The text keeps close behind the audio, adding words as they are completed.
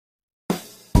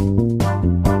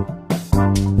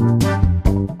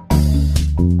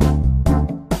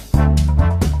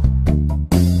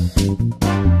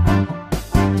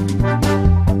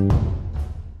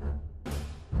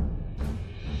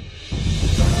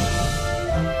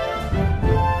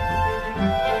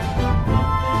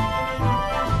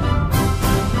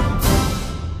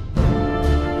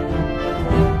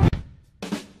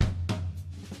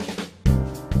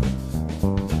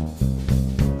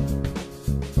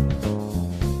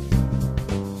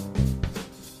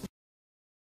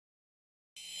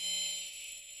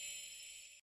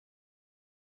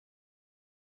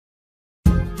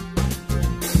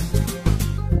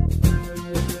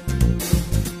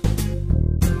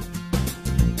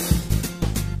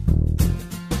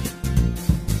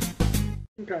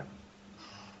Okay.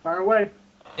 Fire away.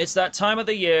 It's that time of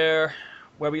the year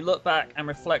where we look back and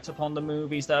reflect upon the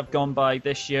movies that have gone by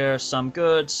this year, some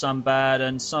good, some bad,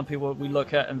 and some people we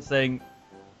look at and think,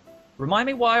 remind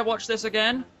me why I watched this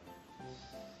again?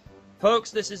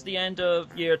 Folks, this is the end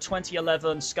of year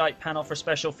 2011 Skype panel for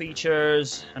special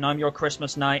features, and I'm your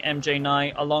Christmas Knight, MJ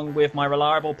Knight, along with my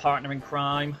reliable partner in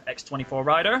crime, X24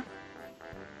 Rider.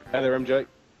 Hey there, MJ.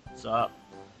 What's up?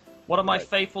 One of my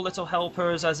faithful little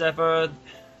helpers, as ever,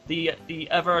 the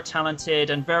ever-talented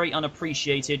and very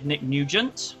unappreciated Nick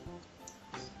Nugent.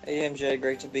 Hey MJ,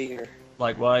 great to be here.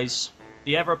 Likewise.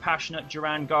 The ever-passionate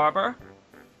Duran Garber.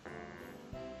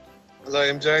 Hello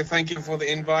MJ, thank you for the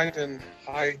invite and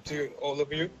hi to all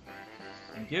of you.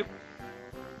 Thank you.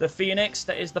 The Phoenix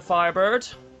that is the Firebird.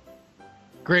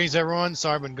 Greetings everyone,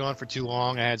 sorry I've been gone for too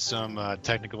long, I had some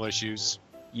technical issues.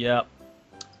 Yep.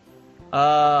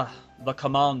 The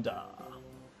Commander.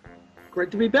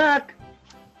 Great to be back.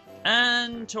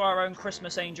 And to our own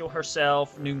Christmas angel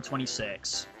herself, Noom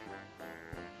 26.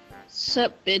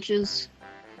 Sup, bitches?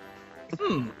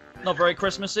 Not very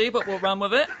Christmassy, but we'll run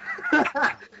with it.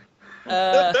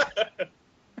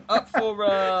 Up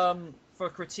for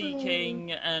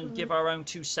critiquing and give our own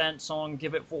 2 cents on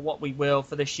give it for what we will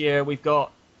for this year. We've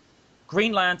got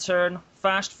Green Lantern,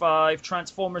 Fast 5,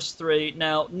 Transformers 3.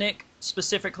 Now, Nick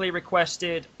specifically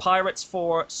requested Pirates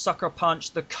 4, Sucker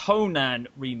Punch, the Conan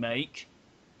remake.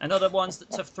 And other ones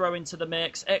that to throw into the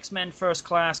mix, X-Men First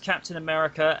Class, Captain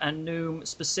America, and Noom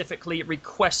specifically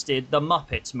requested the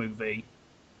Muppets movie.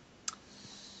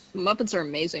 Muppets are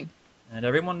amazing. And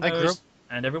everyone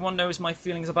knows my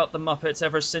feelings about the Muppets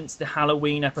ever since the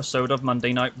Halloween episode of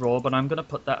Monday Night Raw, but I'm going to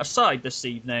put that aside this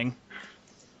evening.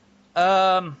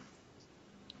 Yeah,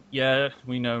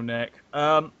 we know, Nick.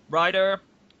 Ryder,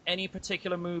 any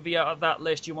particular movie out of that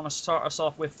list you want to start us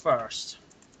off with first?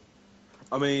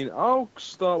 I mean, I'll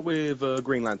start with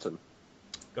Green Lantern.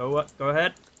 Go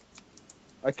ahead.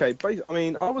 Okay, I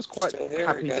mean, I was quite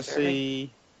happy to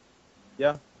see...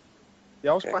 Yeah,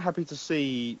 I was quite happy to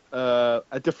see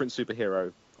a different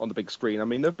superhero on the big screen. I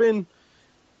mean,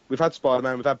 we've had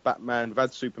Spider-Man, we've had Batman, we've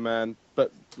had Superman,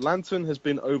 but Lantern has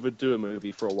been overdue a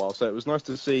movie for a while, so it was nice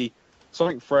to see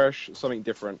something fresh, something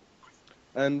different.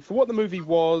 And for what the movie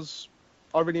was,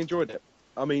 I really enjoyed it.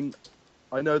 I mean,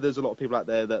 I know there's a lot of people out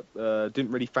there that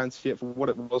didn't really fancy it for what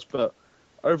it was, but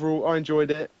overall, I enjoyed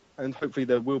it, and hopefully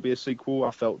there will be a sequel.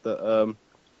 I felt that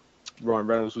Ryan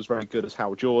Reynolds was very good as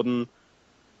Hal Jordan.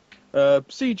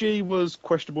 CG was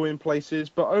questionable in places,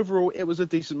 but overall, it was a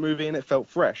decent movie, and it felt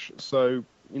fresh. So,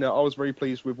 I was very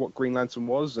pleased with what Green Lantern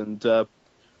was, and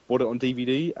bought it on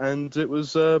DVD, and it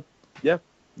was,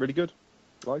 really good.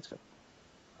 I liked it.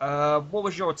 What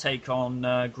was your take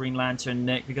on Green Lantern,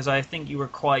 Nick? Because I think you were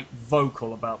quite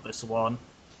vocal about this one.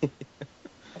 I'm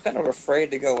kind of afraid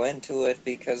to go into it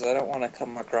because I don't want to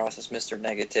come across as Mr.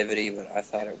 Negativity, but I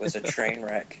thought it was a train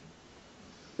wreck.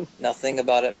 Nothing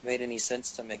about it made any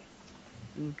sense to me.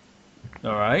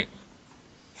 All right.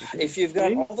 If you've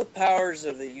got all the powers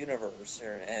of the universe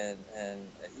and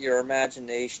your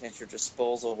imagination at your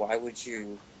disposal, why would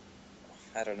you...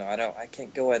 I don't know. I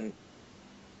can't go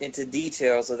into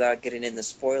details without getting in the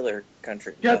spoiler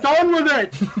country. Get on with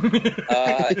it!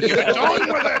 Get on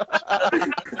with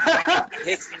it!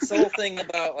 This whole thing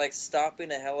about like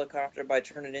stopping a helicopter by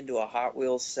turning it into a Hot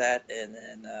Wheels set and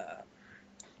then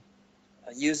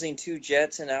using 2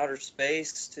 jets in outer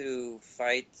space to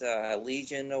fight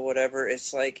Legion or whatever.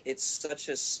 It's like it's such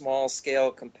a small scale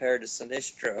compared to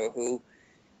Sinestro, who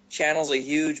channels a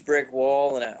huge brick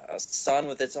wall and a sun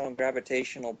with its own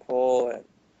gravitational pull. And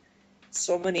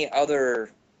so many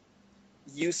other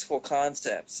useful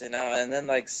concepts, and then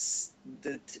like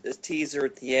the teaser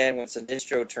at the end when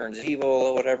Sinestro turns evil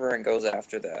or whatever and goes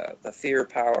after the fear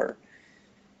power.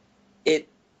 It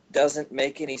doesn't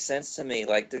make any sense to me.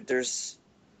 Like there's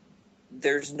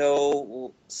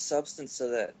no substance to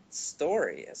that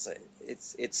story.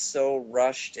 It's so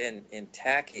rushed and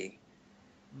tacky.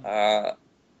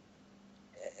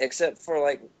 Except for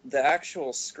like the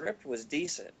actual script was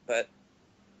decent, but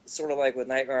sort of like with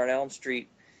Nightmare on Elm Street,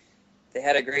 they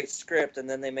had a great script and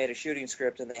then they made a shooting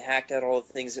script and they hacked out all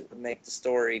the things that would make the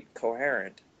story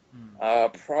coherent.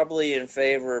 Probably in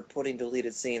favor of putting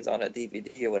deleted scenes on a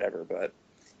DVD or whatever, but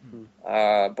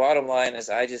bottom line is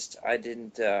I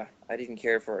didn't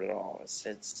care for it at all.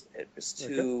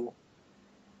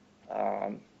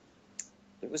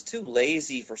 It was too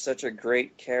lazy for such a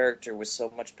great character with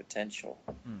so much potential.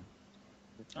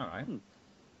 All right.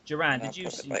 Duran, did you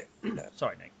see...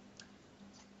 Sorry, Nick.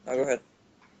 No, go ahead.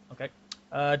 Okay.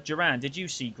 Duran, did you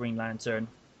see Green Lantern?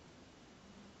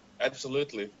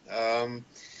 Absolutely.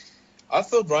 I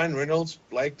thought Ryan Reynolds,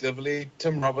 Blake Lively,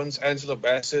 Tim Robbins, Angela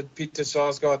Bassett, Peter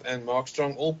Sarsgaard, and Mark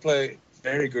Strong all play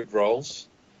very good roles.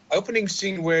 Opening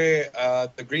scene where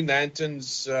the Green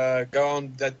Lanterns go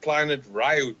on that planet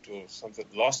Ryut or something,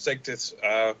 Lost Sectors,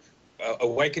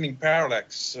 awakening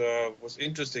Parallax was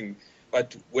interesting.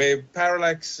 But where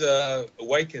Parallax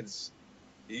awakens,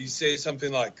 he says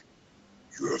something like,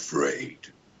 "You're afraid,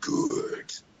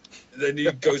 good." And then he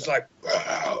goes like,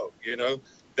 "Wow,"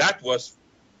 that was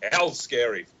hell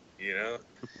scary,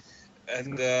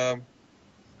 And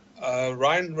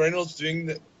Ryan Reynolds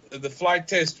doing the flight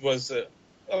test was,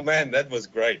 oh man, that was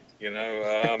great,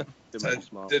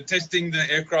 testing the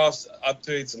aircraft up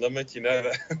to its limit,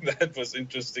 that was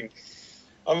interesting.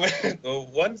 I mean,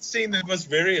 one scene that was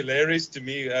very hilarious to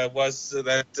me was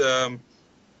that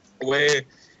where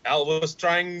Al was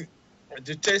trying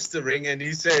to test the ring, and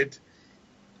he said,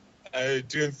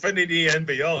 "To infinity and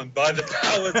beyond, by the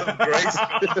powers of grace."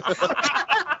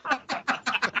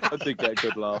 I did get a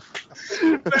good laugh.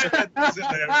 That was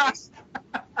hilarious.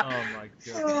 Oh my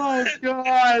god. Oh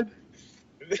god.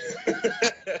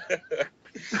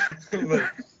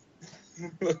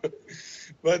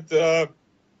 but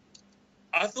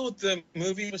I thought the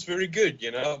movie was very good.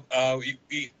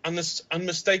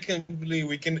 Unmistakably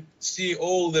we can see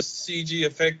all the CG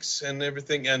effects and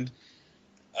everything, and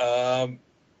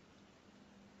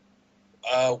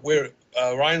where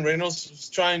Ryan Reynolds was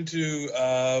trying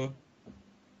to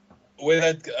where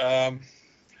that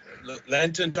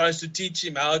Lantern tries to teach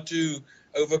him how to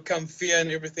overcome fear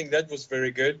and everything. That was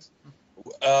very good.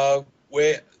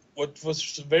 Where what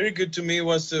was very good to me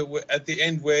was at the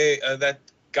end where that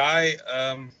guy,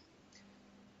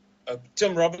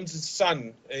 Tim Robbins'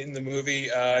 son in the movie,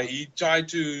 he tried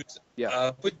to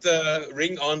put the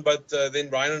ring on, but then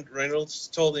Ryan Reynolds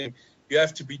told him, "You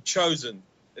have to be chosen."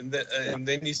 And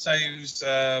then he saves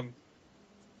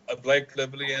Blake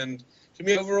Lively. And to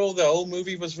me, overall, the whole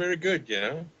movie was very good,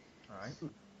 All right.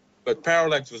 But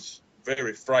Parallax was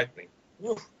very frightening.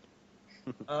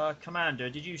 Commander,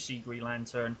 did you see Green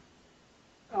Lantern?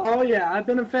 Oh yeah, I've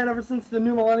been a fan ever since the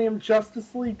New Millennium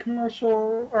Justice League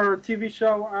commercial or TV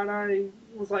show, and I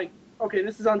was like, okay,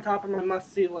 this is on top of my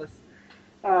must-see list.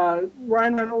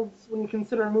 Ryan Reynolds, when you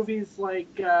consider movies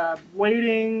like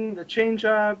Waiting, The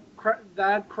Change-Up,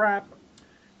 that crap,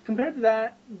 compared to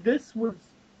that, this was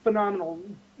phenomenal.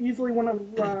 Easily one of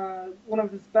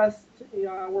his best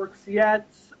works yet.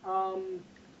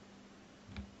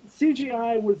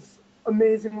 CGI was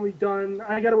amazingly done.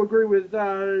 I got to agree with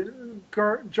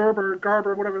Garber,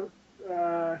 whatever.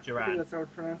 I think that's how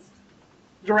it's pronounced.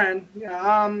 Duran.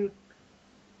 Yeah.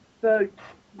 The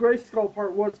Grayskull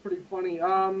part was pretty funny.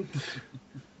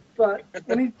 But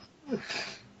when he,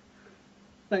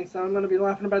 thanks. I'm gonna be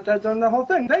laughing about that during the whole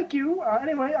thing. Thank you.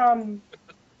 Anyway,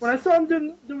 when I saw him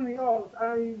doing the oath,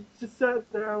 I just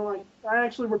sat there and I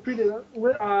actually repeated it,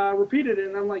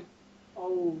 and I'm like,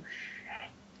 oh shit.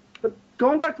 But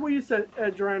going back to what you said,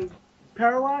 Duran,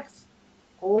 Parallax,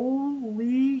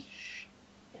 holy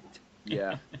shit.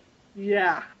 Yeah.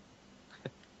 Yeah.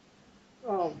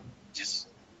 Oh. Yes.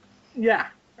 Yeah.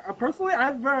 Personally,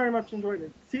 I very much enjoyed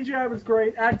it. CGI was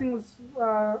great. Acting was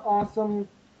awesome.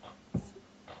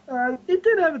 It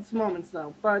did have its moments,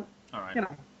 though, but, All right. you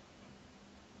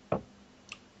know.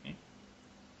 Okay.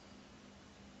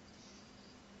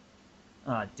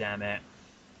 Ah, damn it.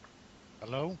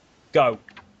 Hello? Go.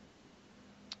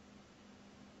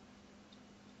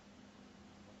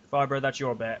 Fiber, that's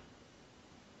your bet.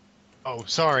 Oh,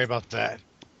 sorry about that.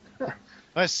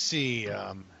 Let's see.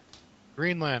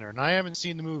 Green Lantern. I haven't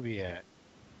seen the movie yet.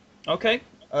 Okay.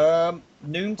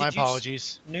 Noon, My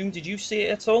apologies. Noon, did you see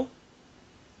it at all?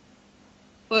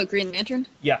 What, Green Lantern?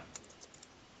 Yeah.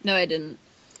 No, I didn't.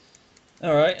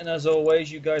 All right, and as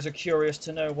always, you guys are curious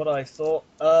to know what I thought.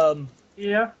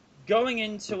 Yeah. Going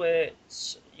into it,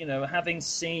 having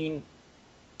seen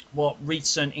what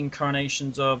recent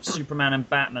incarnations of Superman and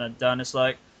Batman have done, it's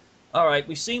like, all right,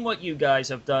 we've seen what you guys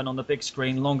have done on the big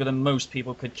screen longer than most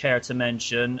people could care to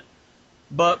mention.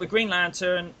 But the Green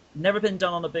Lantern, never been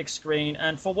done on the big screen,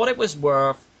 and for what it was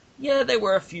worth, yeah, there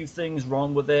were a few things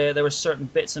wrong with it. There were certain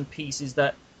bits and pieces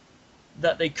that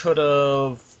they could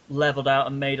have leveled out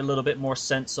and made a little bit more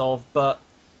sense of, but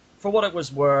for what it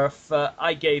was worth,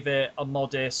 I gave it a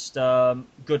modest,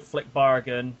 good flick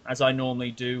bargain, as I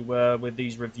normally do with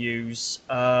these reviews.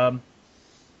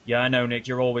 Yeah, I know, Nick,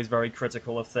 you're always very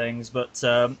critical of things, but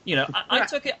I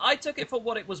took it for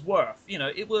what it was worth.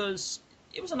 It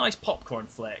was a nice popcorn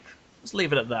flick. Let's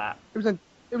leave it at that. It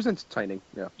was entertaining.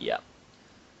 Yeah. Yeah.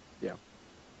 Yeah.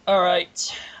 All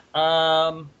right.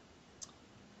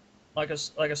 like I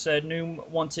said, Noom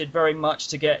wanted very much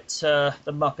to get the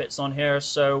Muppets on here,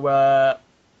 so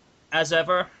as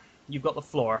ever, you've got the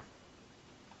floor.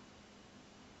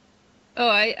 Oh,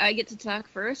 I get to talk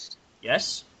first?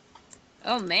 Yes?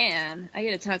 Oh man, I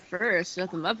get to talk first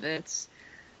about the Muppets.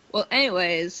 Well,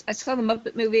 anyways, I saw the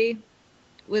Muppet movie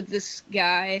with this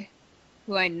guy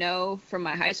who I know from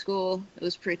my high school. It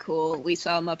was pretty cool. We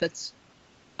saw Muppets.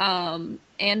 And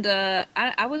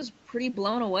I was pretty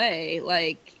blown away.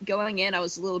 Like, going in, I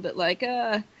was a little bit like,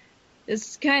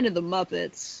 it's kind of the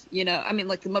Muppets, you know? I mean,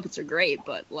 like, the Muppets are great,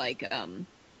 but, like,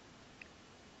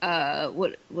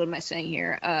 what am I saying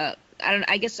here? I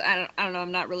don't know,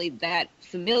 I'm not really that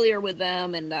familiar with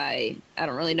them, and I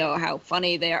don't really know how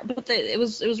funny they are, but it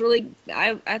was really,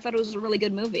 I thought it was a really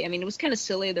good movie. I mean, it was kind of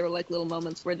silly. There were like little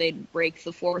moments where they'd break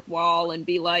the fourth wall and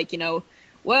be like, you know,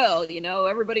 well, you know,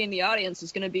 everybody in the audience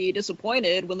is going to be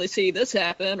disappointed when they see this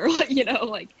happen, or like, you know,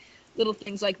 like little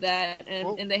things like that.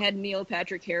 And they had Neil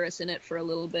Patrick Harris in it for a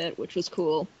little bit, which was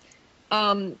cool.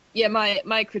 Yeah,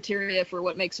 my criteria for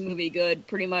what makes a movie good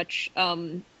pretty much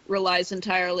relies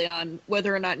entirely on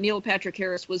whether or not Neil Patrick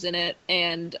Harris was in it,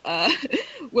 and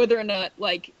whether or not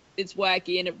like it's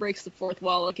wacky and it breaks the fourth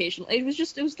wall occasionally.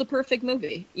 It was the perfect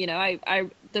movie. You know, I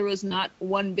there was not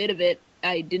one bit of it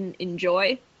I didn't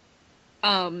enjoy.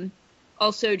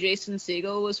 Also, Jason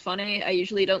Segel was funny. I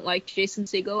usually don't like Jason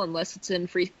Segel unless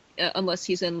unless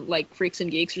he's in like Freaks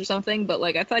and Geeks or something. But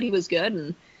like, I thought he was good,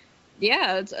 and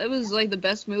yeah, it was like the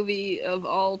best movie of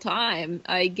all time.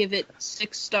 I give it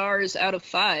 6 stars out of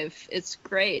 5. It's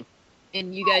great,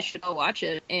 and you guys should all watch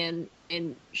it and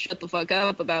shut the fuck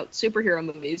up about superhero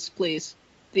movies, please.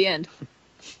 The end.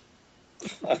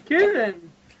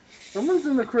 Kidding. Someone's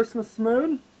in the Christmas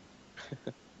mood.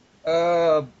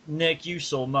 Nick, you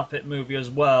saw Muppet movie as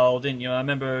well, didn't you? I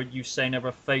remember you saying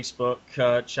over Facebook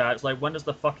chat, it's like, when does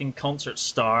the fucking concert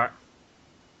start?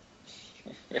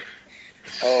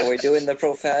 Oh, we're doing the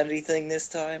profanity thing this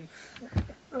time?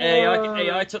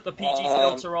 I took the PG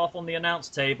filter off on the announce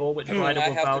table, which Ryder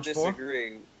will vouch for. I have to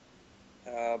disagree.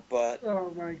 But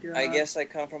oh my God. I guess I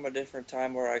come from a different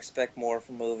time where I expect more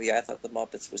from a movie. I thought The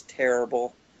Muppets was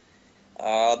terrible.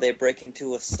 They break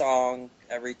into a song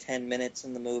every 10 minutes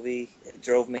in the movie. It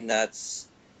drove me nuts.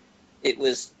 It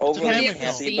was overly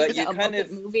fancy, but you kind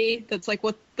of movie. That's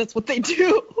what they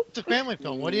do. It's a family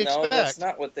film. What do you expect? No, that's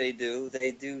not what they do.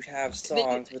 They do have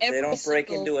songs, but they don't break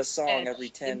into a song every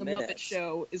 10 minutes. The Muppet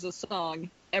Show is a song.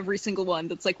 Every single one.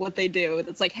 That's like what they do.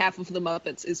 That's like half of the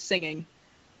Muppets is singing.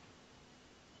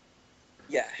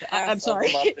 Yeah, I'm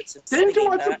sorry. Didn't you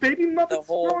watch the Baby Muppets the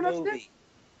whole growing up? movie?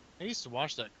 I used to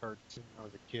watch that cartoon when I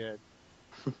was a kid.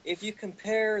 If you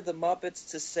compare the Muppets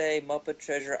to, say, Muppet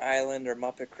Treasure Island or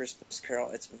Muppet Christmas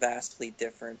Carol, it's vastly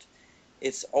different.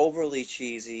 It's overly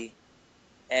cheesy.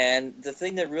 And the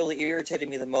thing that really irritated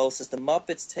me the most is the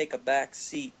Muppets take a back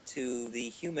seat to the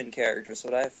human characters,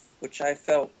 which I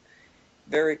felt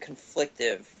very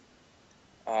conflictive.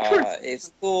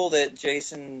 It's cool that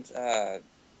Jason,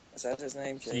 is that his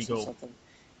name? Jason Segel. Something?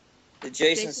 The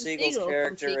Jason Segel's Segel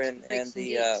character and Freaks the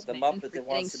Geeks, Muppet that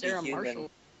wants to be Sarah human,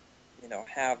 Marshall. you know,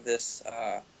 have this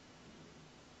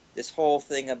this whole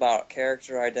thing about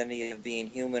character identity of being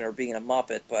human or being a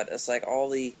Muppet, but it's like all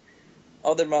the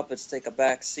other Muppets take a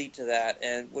back seat to that.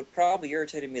 And what probably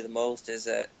irritated me the most is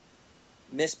that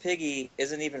Miss Piggy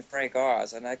isn't even Frank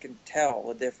Oz, and I can tell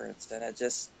the difference, and it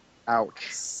just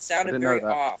sounded very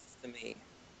off to me.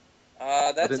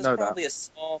 That's just probably a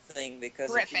small thing,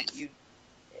 because if you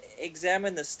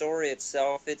examine the story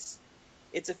itself, it's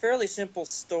a fairly simple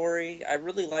story. I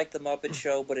really like the Muppet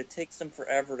Show, but it takes them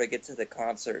forever to get to the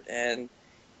concert. And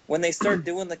when they start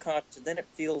doing the concert, then it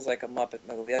feels like a Muppet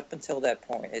movie. Up until that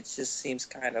point, it just seems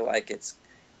kind of like it's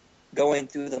going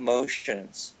through the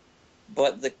motions.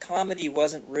 But the comedy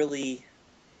wasn't really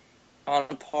on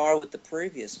par with the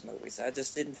previous movies. I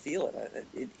just didn't feel it.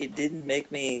 It didn't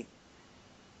make me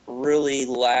really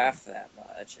laugh that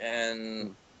much.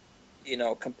 And you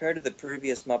know, compared to the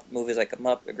previous Muppet movies, like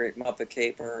A Great Muppet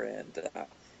Caper and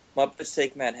Muppets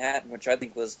Take Manhattan, which I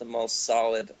think was the most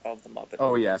solid of the Muppet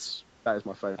Oh, movies. yes. That is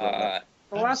my favorite.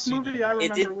 The last movie I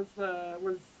remember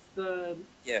was the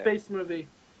space movie.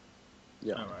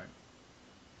 Yeah. All right.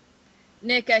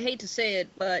 Nick, I hate to say it,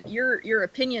 but your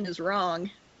opinion is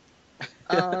wrong.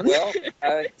 Well,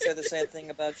 I said the same thing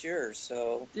about yours,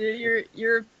 so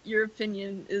your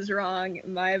opinion is wrong.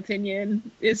 My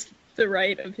opinion is the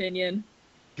right opinion.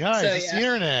 Guys, it's the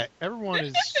internet.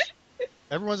 Everyone's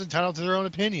entitled to their own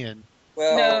opinion.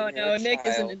 Well, no, Nick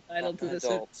child, isn't entitled to this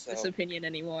adult, this opinion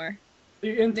anymore.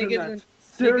 The internet. Nick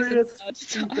Serious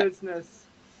isn't business.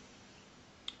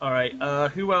 All right.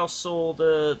 Who else saw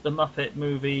the Muppet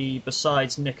movie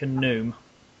besides Nick and Noom?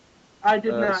 I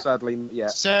did not. Sadly, yeah.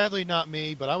 Sadly, not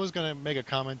me, but I was going to make a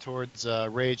comment towards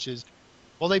Rage's.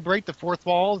 Well, they break the fourth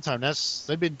wall all the time.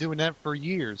 They've been doing that for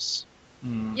years.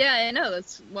 Yeah, I know.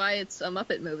 That's why it's a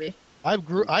Muppet movie. I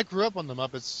grew up on the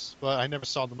Muppets, but I never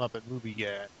saw the Muppet movie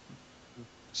yet,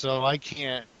 so I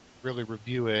can't really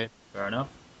review it. Fair enough.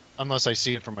 Unless I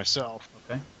see it for myself.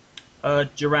 Okay.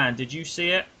 Duran, did you see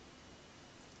it?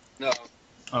 No.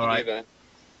 All right. Neither.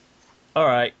 All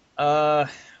right.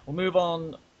 We'll move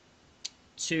on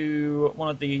to one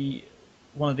of the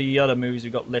other movies we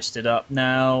got listed up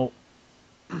now.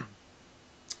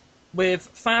 With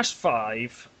Fast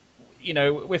 5,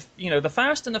 the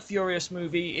Fast and the Furious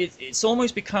movie, it's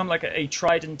almost become like a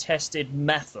tried and tested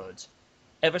method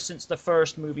ever since the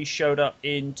first movie showed up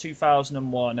in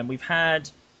 2001, and we've had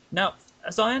now,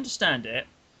 as I understand it,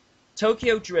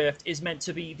 Tokyo Drift is meant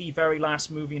to be the very last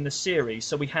movie in the series.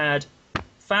 So we had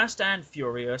Fast and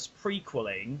Furious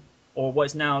prequeling, or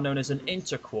what's now known as an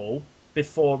interquel,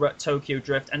 before Tokyo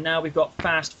Drift, and now we've got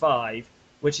Fast 5,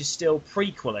 which is still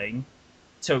prequeling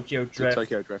Tokyo Drift.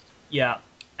 Tokyo Drift. Yeah.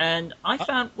 And I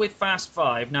found with Fast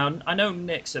 5, now I know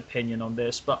Nick's opinion on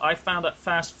this, but I found that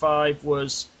Fast 5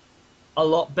 was a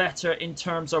lot better in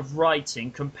terms of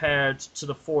writing compared to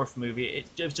the fourth movie.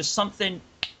 It was just something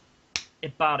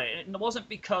about it. And it wasn't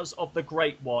because of the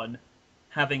Great One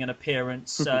having an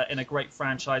appearance in a great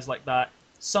franchise like that.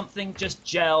 Something just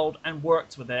gelled and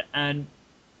worked with it. And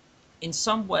in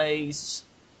some ways,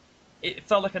 it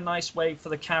felt like a nice way for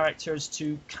the characters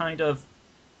to kind of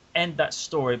end that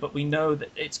story. But we know that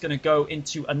it's going to go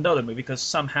into another movie because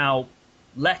somehow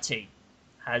Letty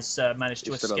has managed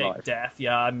to escape death.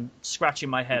 Yeah, I'm scratching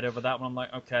my head over that one. I'm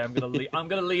like, okay, I'm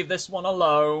gonna leave this one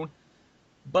alone.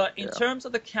 But in terms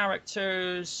of the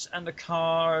characters and the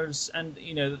cars and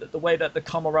the way that the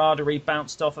camaraderie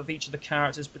bounced off of each of the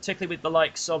characters, particularly with the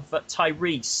likes of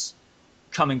Tyrese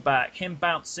coming back, him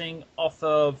bouncing off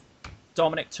of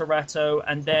Dominic Toretto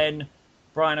and then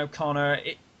Brian O'Connor,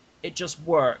 it just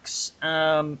works.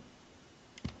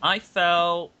 I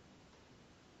felt,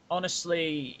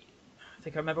 honestly, I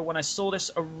think I remember when I saw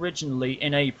this originally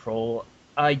in April,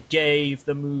 I gave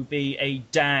the movie a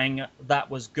dang, that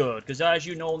was good. Because as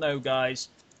you all know, guys,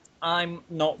 I'm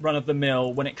not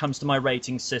run-of-the-mill when it comes to my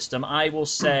rating system. I will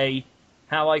say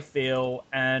how I feel,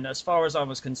 and as far as I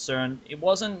was concerned, it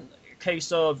wasn't a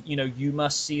case of, you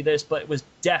must see this, but it was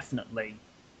definitely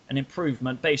an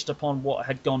improvement based upon what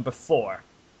had gone before.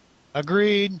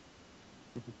 Agreed.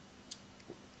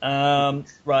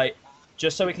 Right.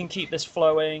 Just so we can keep this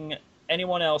flowing,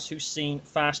 anyone else who's seen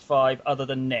Fast 5 other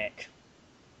than Nick?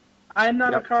 I'm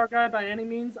not a car guy by any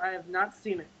means. I have not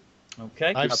seen it.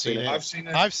 Okay. I've seen it.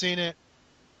 I've seen it.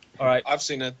 All right. I've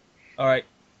seen it. All right.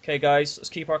 Okay, guys, let's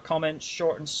keep our comments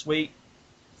short and sweet.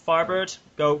 Firebird,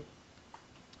 go.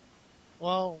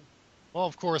 Well,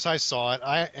 of course I saw it.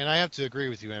 I have to agree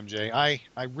with you, MJ.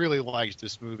 I really liked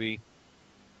this movie.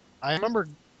 I remember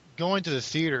going to the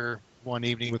theater one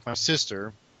evening with my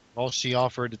sister. Well, she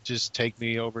offered to just take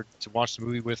me over to watch the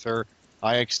movie with her.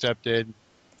 I accepted.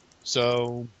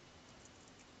 So,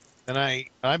 and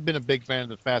I've been a big fan of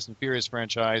the Fast and Furious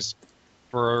franchise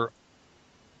for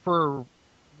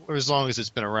as long as it's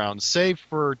been around. Save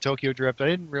for Tokyo Drift, I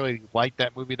didn't really like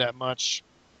that movie that much.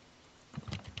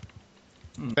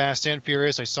 Fast and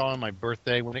Furious, I saw on my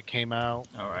birthday when it came out.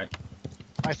 All right.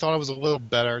 I thought it was a little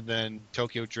better than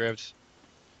Tokyo Drift.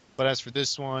 But as for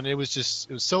this one, it was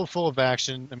so full of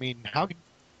action. I mean,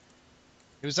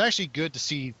 it was actually good to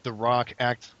see The Rock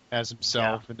act as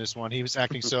himself in this one. He was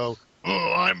acting so,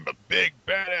 oh, I'm a big,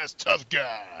 badass, tough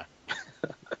guy.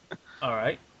 All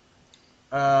right.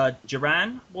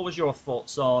 Duran, what was your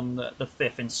thoughts on the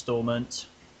fifth installment?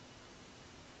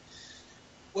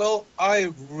 Well,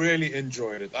 I really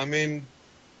enjoyed it. I mean,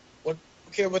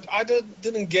 what I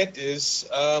didn't get is,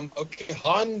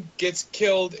 Han gets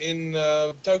killed in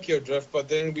Tokyo Drift, but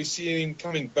then we see him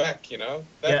coming back,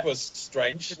 That was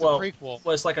strange. It's a prequel.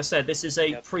 Well, it's like I said, this is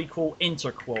a prequel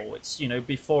interquel. It's,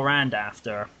 before and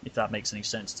after, if that makes any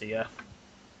sense to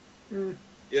you.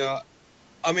 Yeah.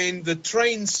 I mean, the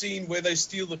train scene where they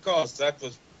steal the cars, that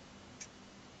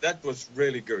was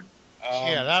really good.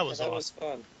 That was awesome. Was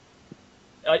fun.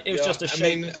 It was just a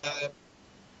shame.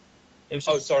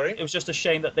 Sorry? It was just a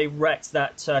shame that they wrecked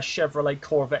that Chevrolet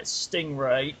Corvette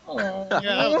Stingray. Yeah,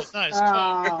 that was nice.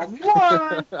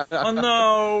 What? Oh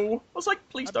no! I was like,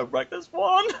 please don't wreck this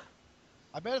one.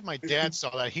 I bet if my dad saw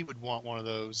that, he would want one of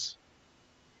those.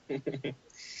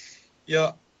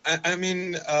 Yeah, I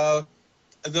mean,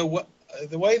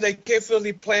 the way they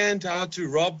carefully planned how to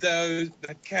rob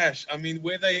that cash. I mean,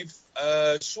 where they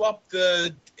swapped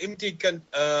the empty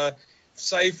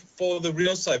safe for the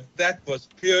real safe. That was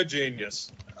pure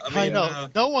genius. I know.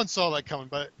 No one saw that coming,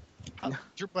 but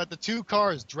the two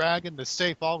cars dragging the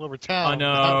safe all over town. I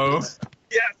know.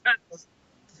 Yeah,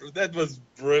 that was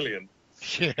brilliant.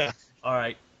 Yeah. All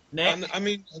right, Nick. I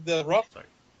mean, the rock. Sorry.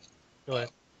 Go ahead.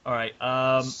 All right.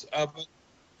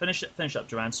 Finish up,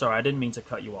 Duran. Sorry, I didn't mean to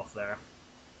cut you off there.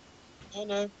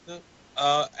 No.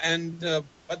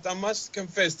 But I must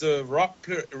confess, the Rock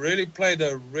really played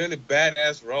a really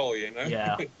badass role, you know?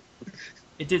 Yeah.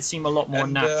 It did seem a lot more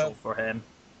natural for him.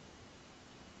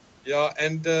 Yeah,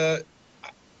 and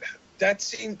that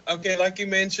scene, okay, like you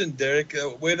mentioned, Derek,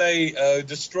 where they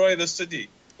destroy the city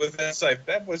with that safe,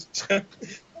 that was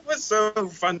so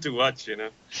fun to watch, you know?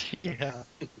 Yeah.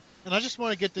 And I just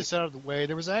want to get this out of the way.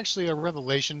 There was actually a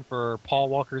revelation for Paul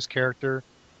Walker's character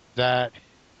that,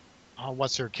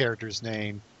 what's her character's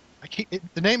name?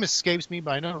 The name escapes me,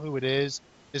 but I know who it is.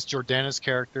 It's Jordana's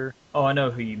character. Oh, I know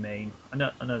who you mean. I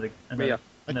know the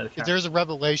character. There's a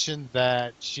revelation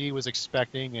that she was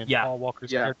expecting, and Paul Walker's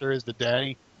character is the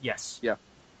daddy. Yes. Yeah.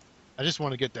 I just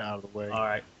want to get that out of the way. All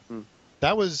right.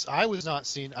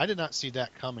 I did not see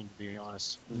that coming, to be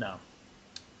honest. No.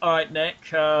 All right,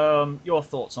 Nick. Your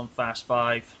thoughts on Fast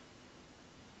Five?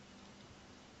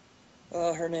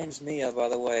 Her name's Mia, by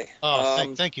the way.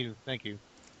 Oh, thank you.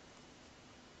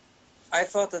 I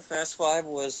thought the Fast Five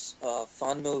was a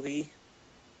fun movie,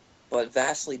 but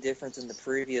vastly different than the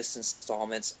previous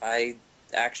installments. I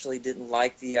actually didn't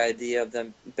like the idea of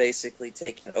them basically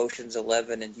taking Ocean's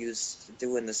 11 and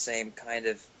doing the same kind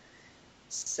of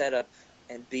setup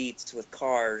and beats with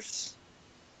cars.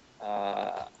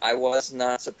 I was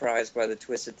not surprised by the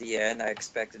twist at the end. I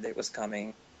expected it was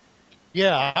coming.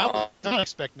 Yeah, I was not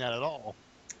expecting that at all.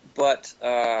 But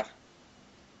I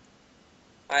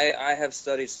have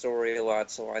studied story a lot,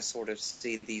 so I sort of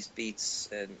see these beats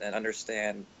and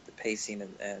understand the pacing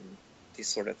and these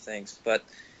sort of things. But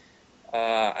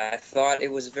I thought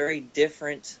it was very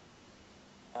different.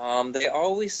 They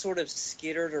always sort of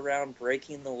skittered around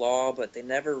breaking the law, but they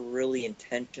never really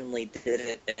intentionally did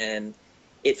it. And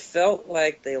it felt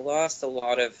like they lost a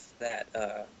lot of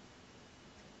that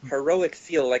heroic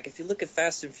feel. Like if you look at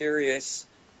Fast and Furious,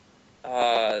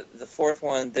 the fourth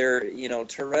one,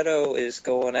 Toretto is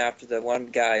going after the one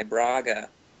guy, Braga,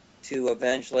 to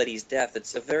avenge Letty's death.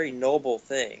 It's a very noble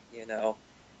thing, you know.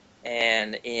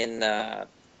 And in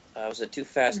was it Too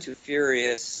Fast, Too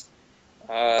Furious?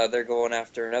 They're going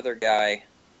after another guy.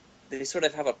 They sort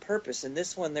of have a purpose. In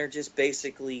this one, they're just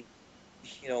basically,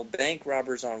 bank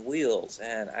robbers on wheels.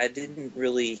 And I didn't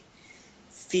really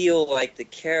feel like the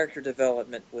character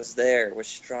development was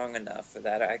strong enough for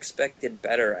that. I expected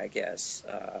better, I guess.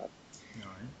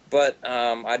 But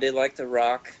I did like The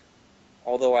Rock,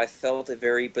 although I felt it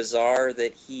very bizarre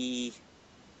that he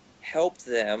helped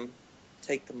them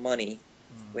take the money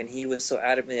when he was so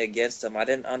adamantly against them. I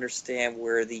didn't understand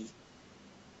where the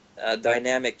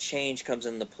dynamic change comes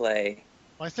into play.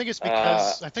 Well, I think it's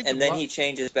because he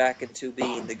changes back into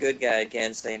being the good guy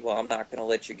again, saying, "Well, I'm not going to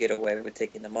let you get away with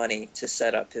taking the money," to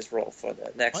set up his role for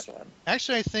the next one.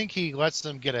 Actually, I think he lets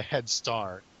them get a head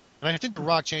start, and I think The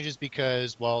Rock changes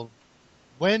because, well,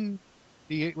 when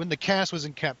the cast was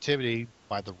in captivity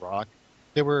by The Rock,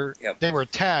 they were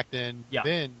attacked, and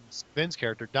Vin's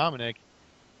character Dominic,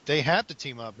 they had to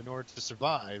team up in order to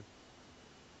survive.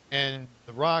 And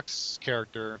The Rock's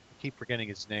character, I keep forgetting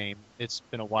his name. It's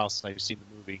been a while since I've seen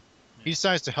the movie. He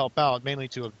decides to help out, mainly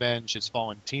to avenge his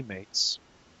fallen teammates.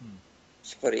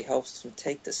 But he helps them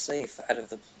take the safe out of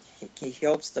the. He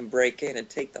helps them break in and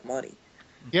take the money.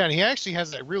 Yeah, and he actually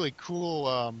has that really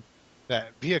cool that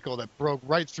vehicle that broke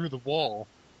right through the wall,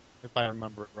 if I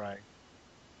remember it right.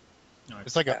 No,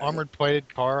 it's like an armored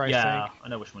plated car, I think. Yeah, I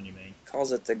know which one you mean.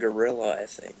 Calls it the Gorilla, I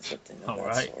think, something of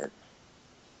that sort.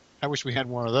 I wish we had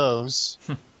one of those.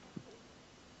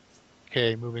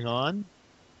 Okay, moving on.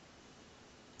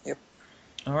 Yep.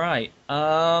 All right.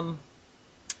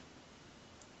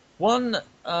 One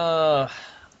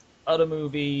other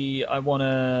movie I want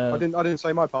to. I didn't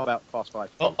say my part about Fast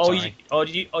Five.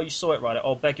 You saw it right?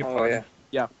 Oh, beg your pardon.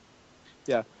 Yeah.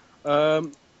 I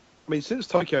mean, since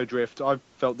Tokyo Drift, I've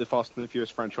felt the Fast and the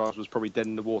Furious franchise was probably dead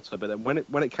in the water. But then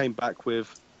when it came back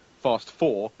with Fast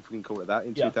 4, if we can call it that,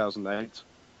 in 2008.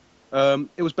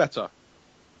 It was better.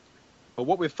 But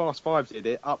what with Fast 5 did,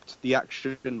 it upped the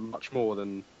action much more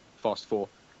than Fast 4.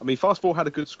 I mean, Fast 4 had a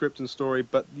good script and story,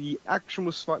 but the action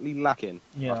was slightly lacking,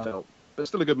 I felt. But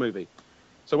still a good movie.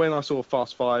 So when I saw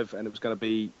Fast 5 and it was going to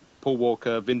be Paul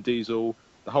Walker, Vin Diesel,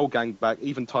 the whole gang back,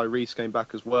 even Tyrese came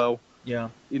back as well. Yeah.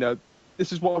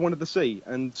 this is what I wanted to see,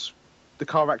 and the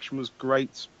car action was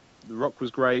great. The Rock was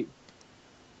great.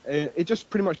 It just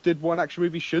pretty much did what an action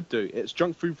movie should do. It's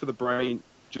junk food for the brain.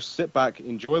 Just sit back,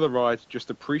 enjoy the ride,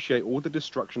 just appreciate all the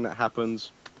destruction that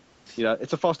happens. You know,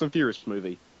 it's a Fast and Furious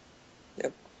movie.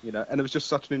 Yep. You know, and it was just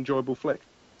such an enjoyable flick.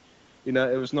 You know,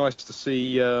 it was nice to see,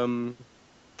 you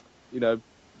know,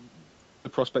 the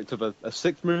prospect of a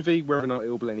sixth movie. Whether or not it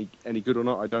will be any good or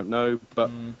not, I don't know.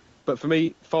 But for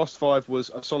me, Fast 5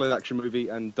 was a solid action movie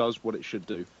and does what it should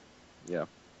do. Yeah.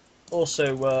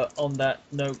 Also, on that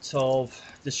note of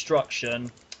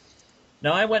destruction,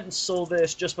 now I went and saw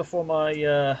this just before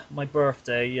my my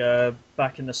birthday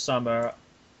back in the summer.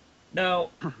 Now,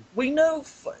 we know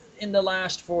in the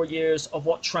last 4 years of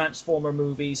what Transformer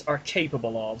movies are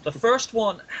capable of. The first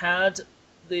one had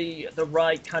the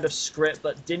right kind of script,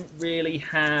 but didn't really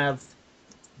have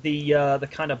the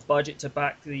kind of budget to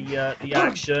back the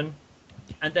action.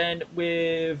 And then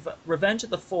with Revenge of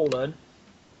the Fallen,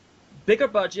 bigger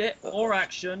budget, more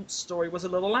action, story was a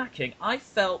little lacking. I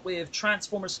felt with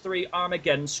Transformers 3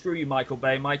 Armageddon, screw you, Michael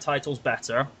Bay, my title's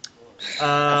better.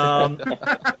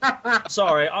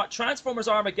 Sorry, Transformers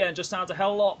Armageddon just sounds a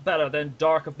hell of a lot better than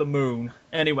Dark of the Moon.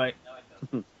 Anyway,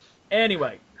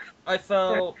 I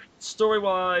felt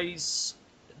story-wise,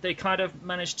 they kind of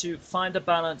managed to find a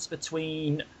balance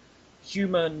between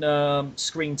human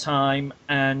screen time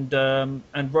and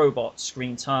robot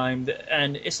screen time,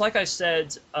 and it's like I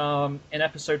said in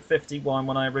episode 51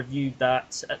 when I reviewed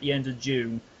that at the end of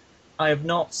June. I have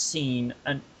not seen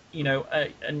an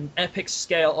epic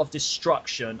scale of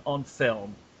destruction on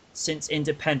film since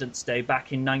Independence Day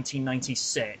back in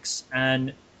 1996,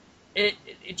 and it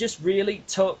just really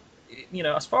took,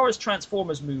 as far as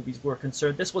Transformers movies were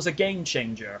concerned, this was a game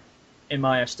changer in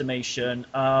my estimation.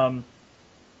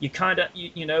 You kind of,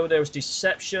 there was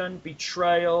deception,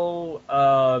 betrayal,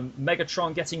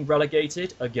 Megatron getting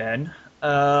relegated again.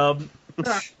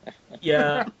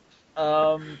 Yeah.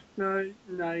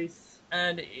 Nice.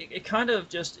 And it kind of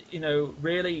just,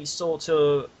 really sort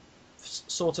of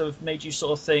made you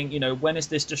sort of think, when is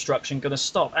this destruction going to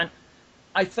stop? And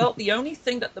I felt the only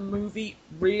thing that the movie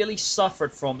really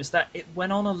suffered from is that it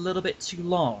went on a little bit too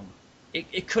long.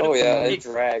 It could have it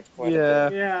dragged quite a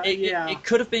bit. It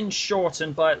could have been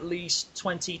shortened by at least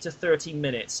 20 to 30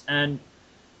 minutes, and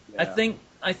I think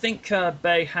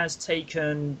Bay has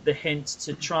taken the hint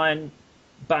to try and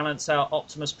balance out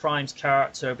Optimus Prime's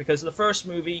character, because the first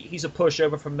movie he's a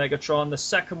pushover from Megatron. The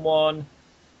second one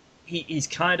he's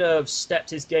kind of stepped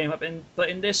his game up, but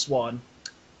in this one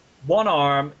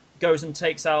arm goes and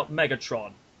takes out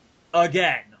Megatron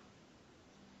again.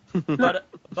 but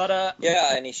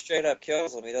and he straight up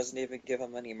kills him. He doesn't even give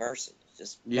him any mercy.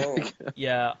 Just boom.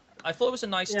 Yeah, I thought it was a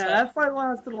nice touch. That fight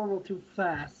lasted a little too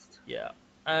fast. Yeah,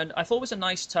 and I thought it was a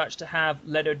nice touch to have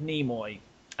Leonard Nimoy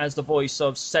as the voice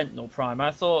of Sentinel Prime.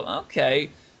 I thought, okay,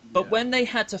 but when they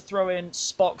had to throw in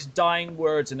Spock's dying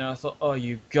words in there, I thought, oh,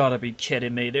 you gotta be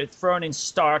kidding me. They're throwing in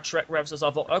Star Trek references.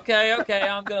 I thought, okay,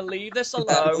 I'm gonna leave this alone.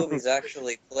 That movie's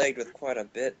actually plagued with quite a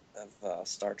bit of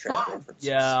Star Trek references.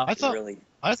 Yeah, I thought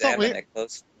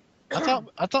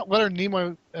Leonard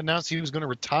Nimoy announced he was going to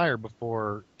retire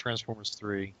before Transformers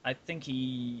 3. I think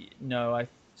he's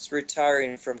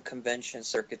retiring from convention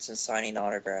circuits and signing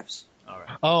autographs. All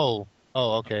right. Oh,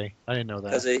 okay. I didn't know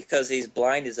that. Because he's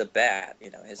blind as a bat.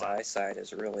 His eyesight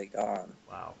is really gone.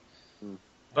 Wow.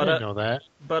 I didn't know that.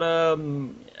 But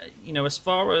as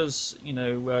far as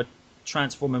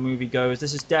Transformer movie goes,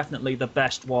 this is definitely the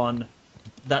best one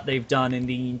that they've done in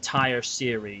the entire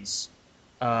series.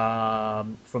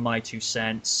 For my 2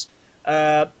 cents.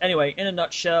 Anyway, in a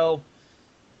nutshell,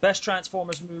 best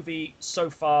Transformers movie so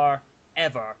far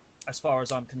ever, as far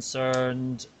as I'm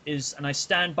concerned, is, and I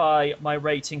stand by my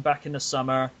rating back in the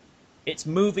summer. It's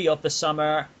movie of the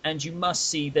summer, and you must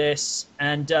see this.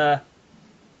 And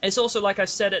it's also, like I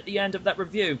said at the end of that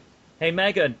review, hey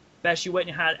Megan, best you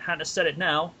wouldn't have said it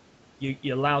now,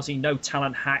 you lousy no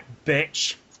talent hack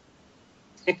bitch.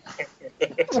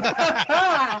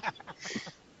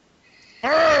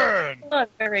 Burn! Not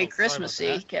very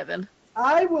Christmassy, Kevin.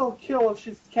 I will kill if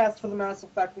she's cast for the Mass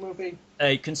Effect movie.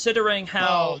 Hey, considering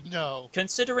how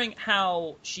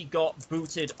she got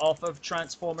booted off of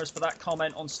Transformers for that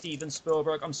comment on Steven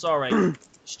Spielberg, I'm sorry.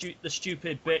 The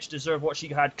stupid bitch deserved what she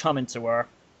had coming to her.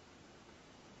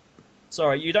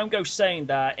 Sorry, you don't go saying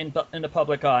that in the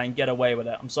public eye and get away with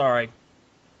it. I'm sorry.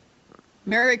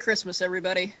 Merry Christmas,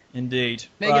 everybody. Indeed.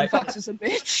 Megan Fox is a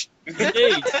bitch.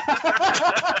 Indeed.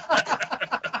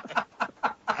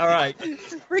 All right.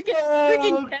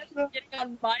 Freaking Kevin getting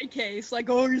on my case, like,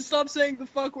 oh, you stop saying the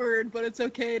fuck word, but it's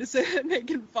okay to say that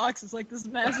Megan Fox is like this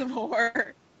massive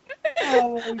whore.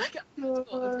 Oh my Let's god.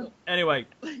 go. Anyway,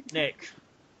 Nick.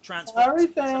 Sorry, Transformers.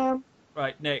 Sam.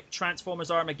 Right, Nick.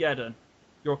 Transformers Armageddon.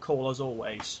 Your call as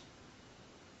always.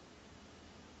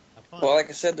 Have fun. Well, like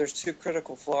I said, there's two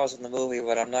critical flaws in the movie,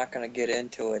 but I'm not going to get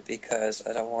into it because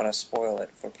I don't want to spoil it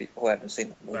for people who haven't seen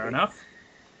the movie. Fair enough.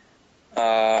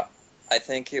 I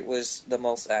think it was the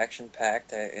most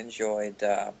action-packed. I enjoyed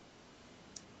a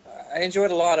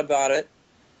lot about it.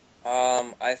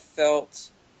 I felt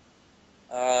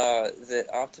that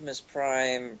Optimus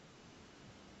Prime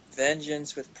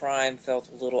vengeance with Prime felt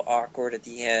a little awkward at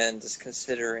the end, just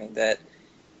considering that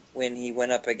when he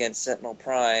went up against Sentinel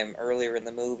Prime earlier in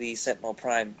the movie, Sentinel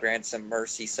Prime grants him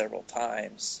mercy several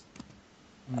times.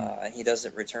 And he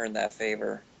doesn't return that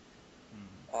favor.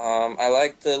 I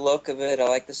like the look of it, I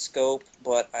like the scope,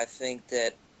 but I think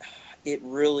that it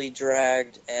really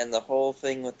dragged, and the whole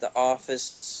thing with the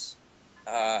office,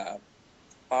 what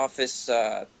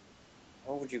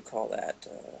would you call that?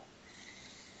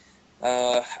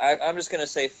 I'm just going to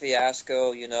say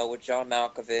fiasco, with John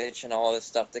Malkovich and all this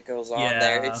stuff that goes on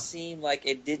there. It seemed like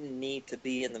it didn't need to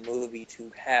be in the movie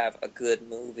to have a good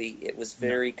movie. It was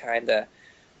very kind of,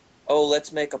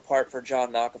 let's make a part for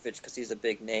John Malkovich because he's a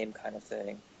big name kind of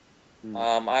thing.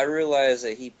 I realized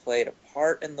that he played a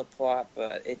part in the plot,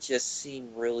 but it just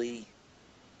seemed really,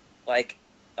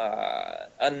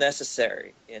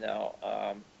 unnecessary,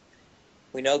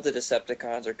 We know the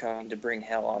Decepticons are coming to bring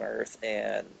hell on Earth,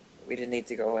 and we didn't need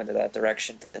to go into that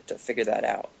direction to figure that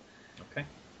out. Okay.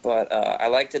 But I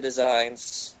like the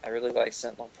designs. I really like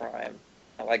Sentinel Prime.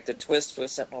 I like the twist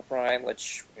with Sentinel Prime,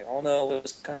 which we all know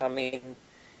was coming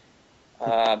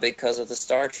because of the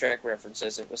Star Trek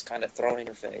references. It was kind of thrown in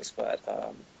your face. But,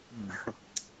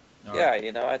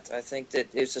 I think that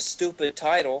it's a stupid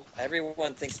title.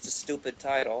 Everyone thinks it's a stupid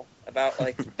title about,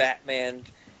 Batman,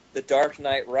 The Dark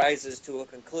Knight rises to a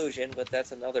conclusion, but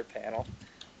that's another panel.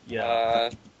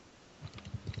 Yeah.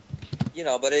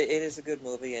 But it is a good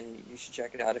movie, and you should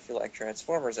check it out if you like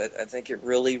Transformers. I think it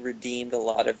really redeemed a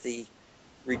lot of the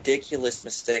ridiculous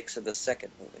mistakes of the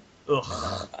second movie.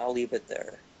 Ugh. I'll leave it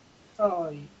there.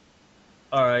 Oh,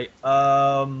 All right.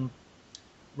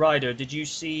 Ryder, did you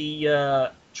see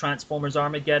Transformers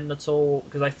Armageddon at all?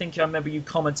 Because I think I remember you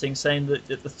commenting saying that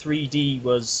the 3D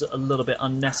was a little bit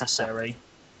unnecessary.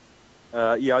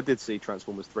 Yeah, I did see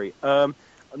Transformers 3. The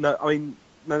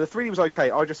 3D was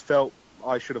okay. I just felt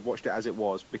I should have watched it as it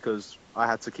was because I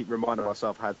had to keep reminding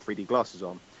myself I had 3D glasses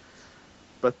on.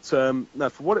 But no,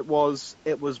 for what it was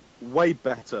way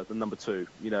better than number 2.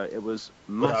 It was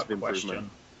massive improvement.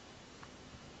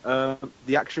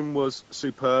 The action was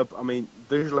superb. I mean,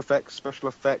 visual effects, special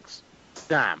effects.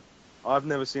 Damn, I've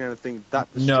never seen anything that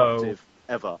destructive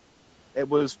ever. It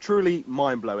was truly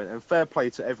mind-blowing, and fair play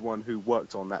to everyone who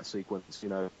worked on that sequence,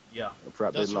 Yeah.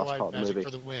 throughout the last part of the movie. Magic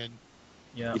for the win.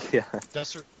 Yeah. Yeah.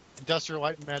 Industrial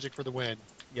Light and Magic for the win.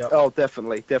 Yep. Oh,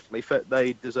 definitely.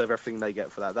 They deserve everything they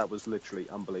get for that. That was literally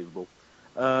unbelievable.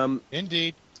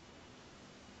 Indeed.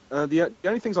 The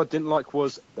only things I didn't like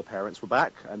was the parents were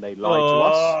back, and they lied to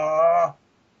us.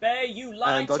 Bear, you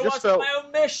lied And I to just us felt- on my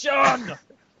own mission!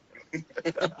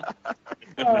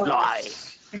 Lie!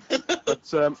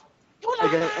 But,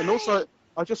 again, and also,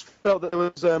 I just felt that there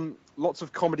was lots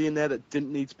of comedy in there that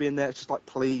didn't need to be in there. It's just like,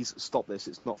 please stop this.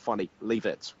 It's not funny. Leave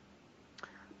it.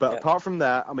 But apart from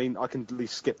that, I mean, I can at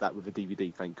least skip that with a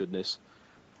DVD, thank goodness.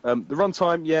 The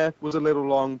runtime, was a little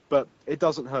long, but it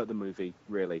doesn't hurt the movie,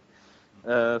 really.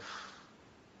 I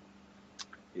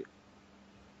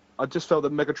just felt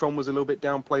that Megatron was a little bit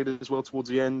downplayed as well towards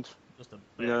the end. Just a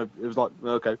bit. It was like,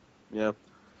 okay, yeah.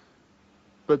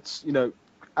 But,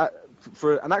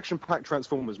 for an action-packed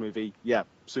Transformers movie,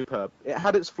 superb. It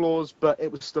had its flaws, but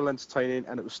it was still entertaining,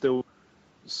 and it was still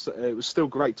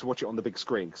great to watch it on the big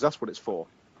screen, because that's what it's for.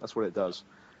 That's what it does.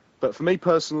 But for me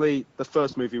personally, the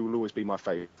first movie will always be my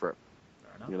favourite. Fair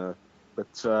enough.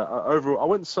 But overall, I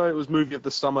wouldn't say it was movie of the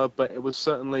summer, but it was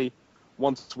certainly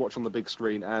one to watch on the big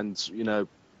screen, and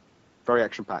very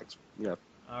action-packed. Yeah.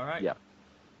 All right. Yeah.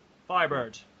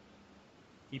 Firebird.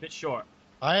 Keep it short.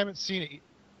 I haven't seen it.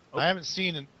 Oh. I haven't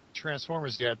seen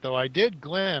Transformers yet, though I did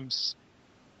glimpse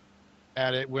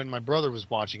at it when my brother was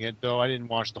watching it, though I didn't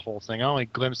watch the whole thing. I only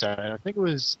glimpsed at it. I think it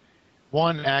was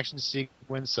one action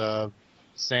sequence of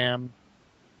Sam,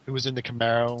 who was in the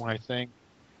Camaro, I think.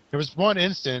 There was one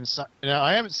instance, now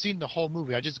I haven't seen the whole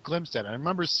movie, I just glimpsed at it. I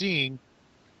remember Sam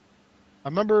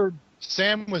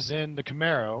was in the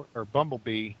Camaro, or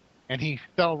Bumblebee, and he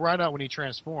fell right out when he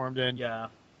transformed, and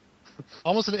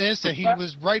almost in an instant, he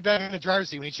was right back in the driver's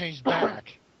seat when he changed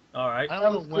back. All right. I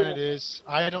don't know when it is.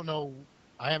 I don't know.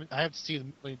 I have to see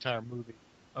the entire movie.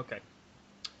 Okay.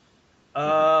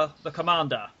 The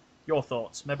Commander. Your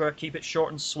thoughts? Remember, keep it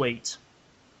short and sweet.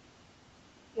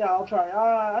 Yeah, I'll try.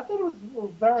 I thought it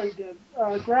was very good.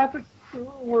 Graphics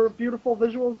were beautiful.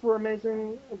 Visuals were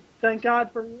amazing. Thank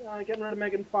God for getting rid of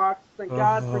Megan Fox. Thank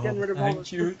God for getting rid of all the...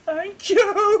 Thank you. Thank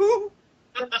you.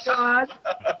 Thank God.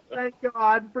 Thank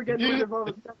God for getting rid of all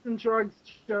the sex and drugs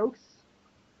jokes.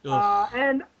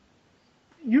 And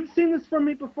you've seen this from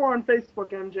me before on Facebook,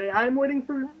 MJ. I'm waiting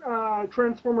for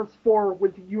Transformers 4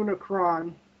 with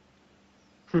Unicron.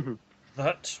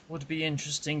 That would be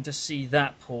interesting to see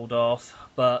that pulled off,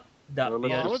 but that'd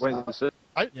be I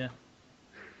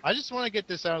just want to get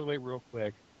this out of the way real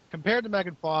quick. Compared to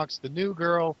Megan Fox, the new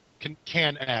girl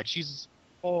can act. She's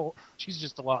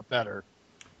just a lot better.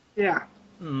 Yeah.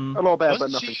 A lot better, but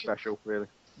nothing special, really.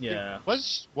 Yeah.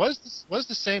 Was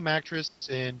the same actress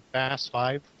in Fast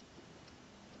 5?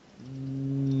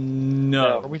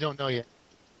 No. Or we don't know yet.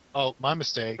 Oh, my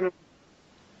mistake.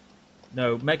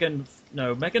 No, Megan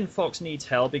Fox needs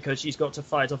help because she's got to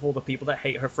fight off all the people that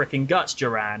hate her freaking guts,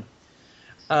 Duran.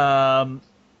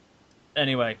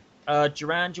 Anyway,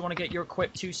 Duran, do you want to get your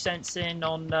quick 2 cents in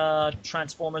on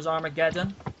Transformers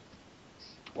Armageddon?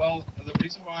 Well, the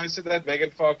reason why I said that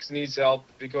Megan Fox needs help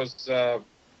because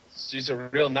she's a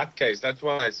real nutcase. That's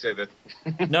why I said it.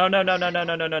 No.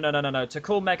 To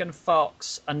call Megan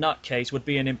Fox a nutcase would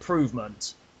be an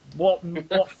improvement. What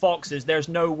Fox is? There's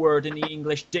no word in the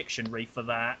English dictionary for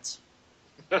that.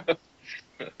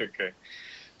 Okay.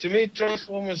 To me,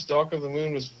 Transformers Dark of the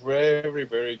Moon was very,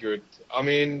 very good. I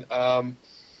mean,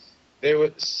 there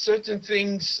were certain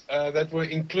things that were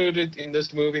included in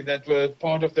this movie that were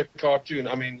part of the cartoon.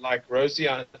 I mean, like Rosie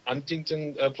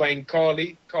Huntington playing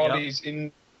Carly. Carly's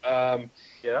in... there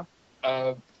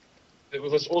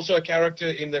was also a character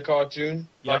in the cartoon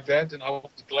like that, and I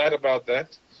was glad about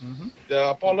that. Mm-hmm. The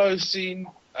Apollo scene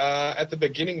at the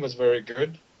beginning was very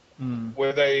good,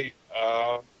 where they...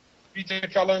 Peter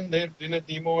Cullen, Leonard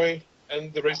Nimoy,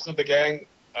 and the rest of the gang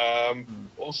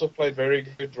also played very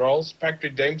good roles.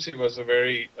 Patrick Dempsey was a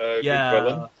very good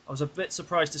villain. I was a bit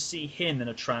surprised to see him in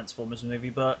a Transformers movie,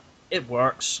 but it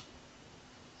works.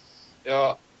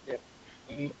 Yeah.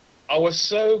 I was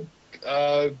so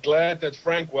glad that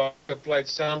Frank Welker played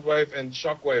Soundwave and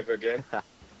Shockwave again.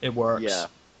 It works.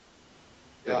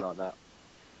 Yeah. Like that.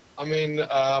 I mean,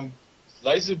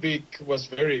 Laserbeak was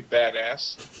very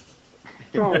badass.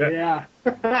 Oh, yeah.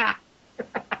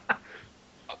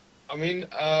 I mean,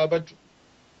 but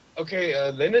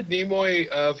okay, Leonard Nimoy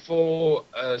for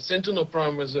Sentinel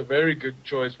Prime was a very good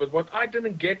choice. But what I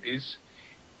didn't get is,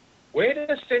 where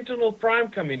does Sentinel Prime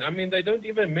come in? I mean, they don't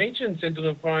even mention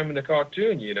Sentinel Prime in the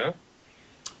cartoon, you know?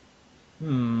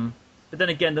 But then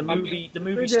again, the movie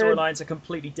storyline's a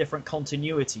completely different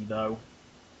continuity, though.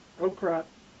 Oh crap!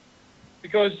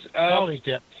 Because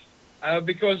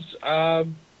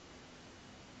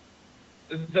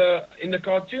in the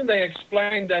cartoon they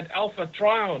explained that Alpha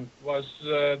Trion was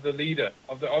the leader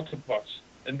of the Autobots,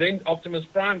 and then Optimus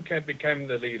Prime became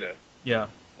the leader. Yeah.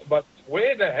 But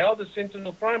where the hell does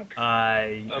Sentinel Prime come?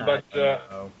 I don't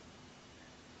know.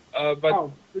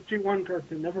 The G1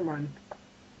 cartoon. Never mind.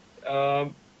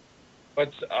 But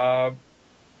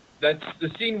that's the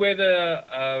scene where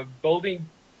the building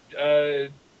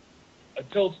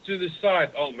tilts to the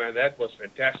side. Oh man, that was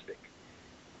fantastic.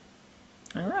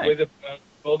 All right. Where the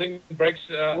building breaks,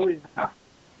 and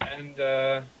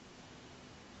I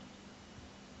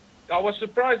was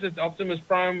surprised that Optimus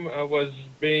Prime was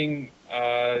giving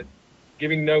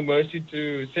no mercy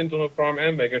to Sentinel Prime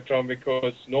and Megatron,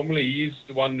 because normally he's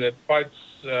the one that fights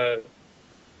how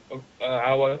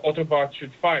an Autobot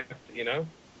should fight, you know.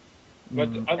 But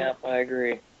I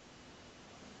agree.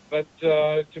 But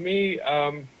to me,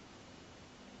 the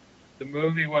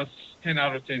movie was 10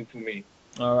 out of 10 for me.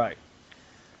 All right.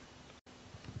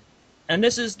 And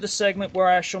this is the segment where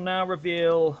I shall now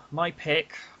reveal my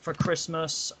pick for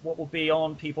Christmas, what will be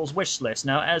on people's wish list.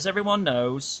 Now, as everyone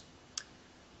knows,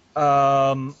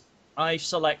 I've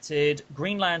selected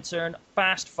Green Lantern,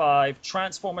 Fast 5,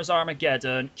 Transformers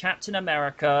Armageddon, Captain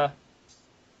America,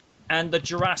 and the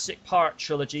Jurassic Park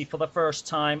trilogy for the first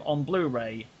time on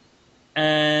Blu-ray.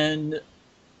 And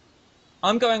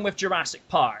I'm going with Jurassic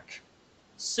Park,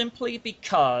 simply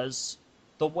because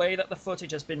the way that the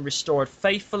footage has been restored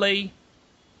faithfully,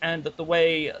 and that the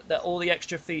way that all the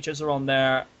extra features are on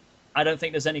there, I don't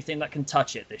think there's anything that can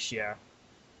touch it this year.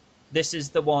 This is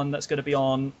the one that's going to be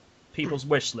on people's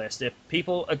wish list. If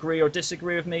people agree or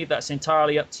disagree with me, that's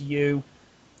entirely up to you.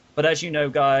 But as you know,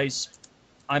 guys,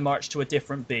 I march to a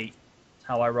different beat.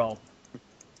 How I roll.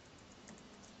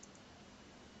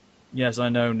 Yes, I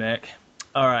know, Nick.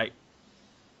 All right.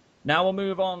 Now we'll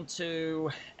move on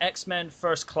to X-Men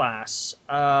First Class.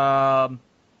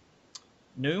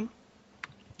 Noom,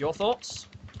 your thoughts?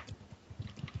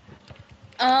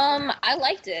 I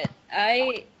liked it.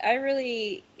 I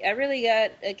really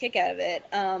got a kick out of it.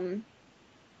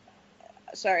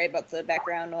 Sorry about the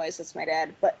background noise. That's my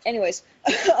dad. But anyways,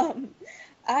 um,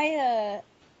 I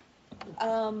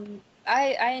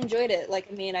I enjoyed it. Like,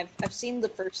 I mean, I've seen the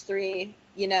first three,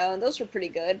 and those were pretty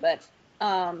good. But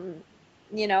I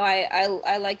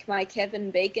like my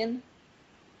Kevin Bacon,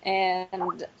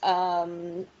 and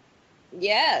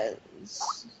yeah,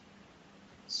 it's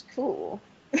cool.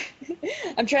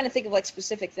 I'm trying to think of like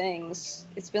specific things.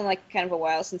 It's been like kind of a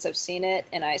while since I've seen it,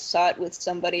 and I saw it with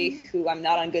somebody who I'm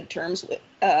not on good terms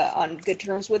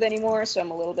with anymore. So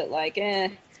I'm a little bit like,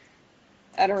 I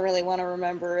don't really want to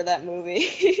remember that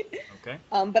movie. Okay.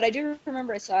 But I do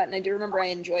remember I saw it, and I do remember I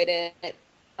enjoyed it.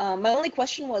 My only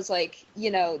question was like,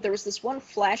 there was this one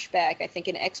flashback I think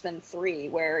in X-Men 3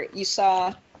 where you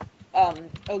saw,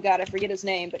 oh god, I forget his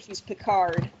name, but he's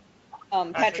Picard.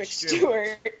 Patrick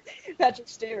Stewart. Patrick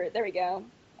Stewart. There we go.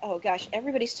 Oh gosh,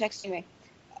 everybody's texting me.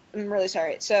 I'm really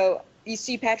sorry. So you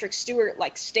see Patrick Stewart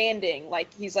like standing,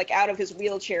 like he's like out of his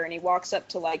wheelchair, and he walks up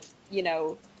to like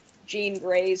Jean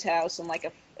Grey's house in like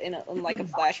a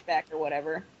flashback or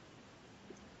whatever.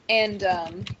 And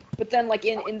but then like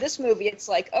in this movie, it's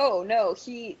like, oh no,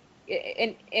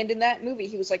 and in that movie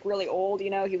he was like really old, he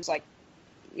was like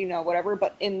whatever.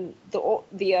 But in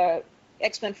the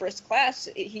X-Men First Class,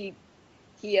 he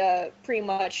pretty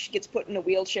much gets put in a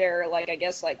wheelchair, like, I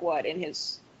guess, like, what, in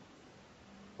his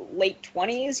late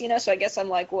 20s, so I guess I'm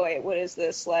like, wait, what is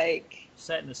this, like...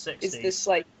 Set in the 60s. Is this,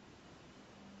 like...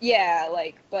 Yeah,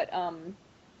 like, but,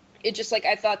 it just, like,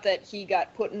 I thought that he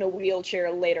got put in a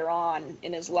wheelchair later on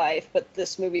in his life, but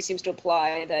this movie seems to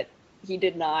imply that he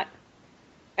did not.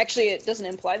 Actually, it doesn't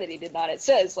imply that he did not. It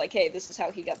says, like, hey, this is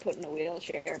how he got put in a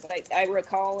wheelchair. But I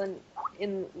recall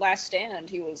in Last Stand,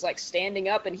 he was, like, standing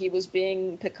up and he was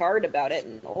being Picard about it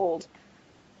and old.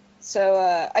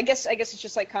 So, I guess it's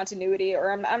just, like, continuity,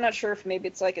 or I'm not sure if maybe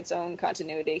it's, like, its own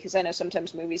continuity, because I know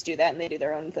sometimes movies do that and they do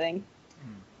their own thing.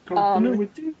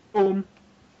 Continuity.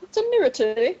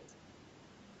 Continuity.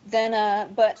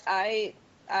 Then, but I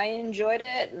enjoyed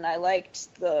it, and I liked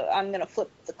I'm gonna flip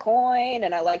the coin,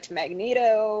 and I liked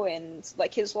Magneto, and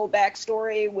like his whole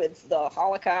backstory with the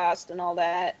Holocaust and all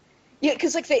that. Yeah,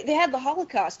 because like they had the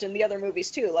Holocaust in the other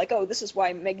movies too. Like, oh, this is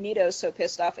why Magneto's so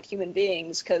pissed off at human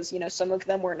beings, because some of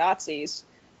them were Nazis.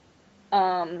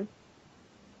 But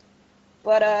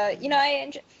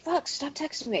fuck, stop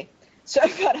texting me. So,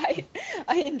 but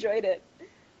I enjoyed it.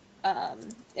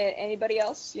 Anybody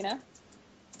else?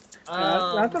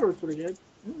 I thought it was pretty good.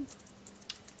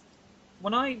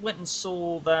 When I went and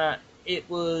saw that, it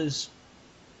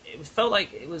felt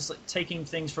like it was like taking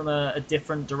things from a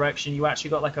different direction. You actually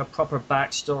got like a proper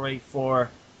backstory for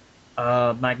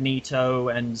Magneto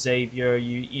and Xavier.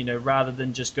 Rather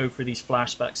than just go through these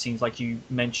flashback scenes like you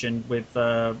mentioned with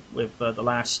the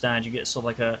Last Stand, you get sort of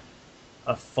like a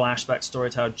flashback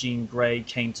story to how Jean Grey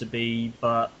came to be.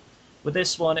 But with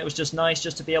this one, it was just nice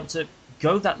just to be able to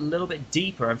go that little bit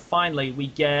deeper, and finally we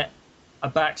get a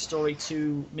backstory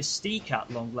to Mystique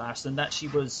at long last, and that she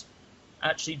was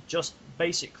actually just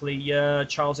basically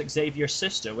Charles Xavier's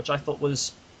sister, which I thought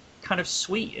was kind of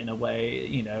sweet in a way,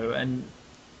 and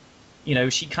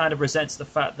she kind of resents the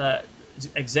fact that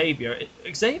Xavier,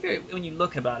 when you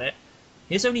look about it,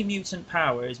 his only mutant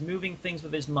power is moving things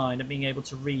with his mind and being able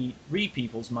to read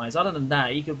people's minds. Other than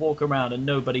that, he could walk around and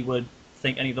nobody would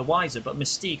think any the wiser, but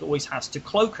Mystique always has to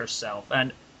cloak herself.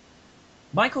 And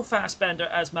Michael Fassbender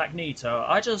as Magneto,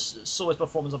 I just saw his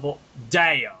performance, I thought,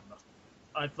 damn.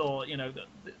 I thought,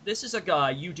 this is a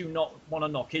guy you do not want to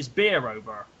knock his beer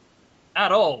over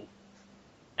at all.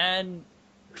 And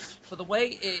for the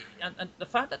way and the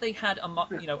fact that they had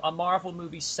a Marvel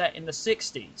movie set in the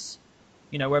 60s,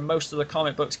 where most of the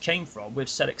comic books came from, with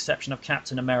said exception of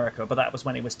Captain America, but that was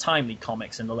when it was Timely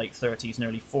Comics in the late 30s and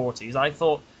early 40s. I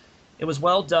thought it was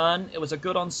well done. It was a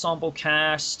good ensemble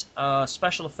cast.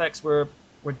 Special effects were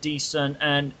decent,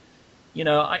 and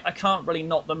I can't really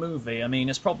knock the movie. I mean,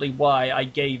 it's probably why I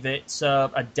gave it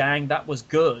a dang that was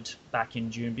good back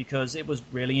in June, because it was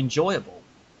really enjoyable.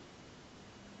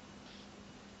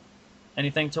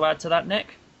 Anything to add to that,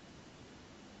 Nick?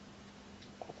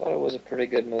 I thought it was a pretty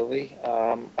good movie.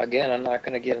 Again, I'm not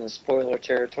going to get into spoiler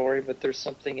territory, but there's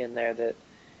something in there that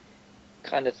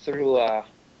kind of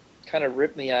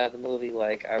ripped me out of the movie.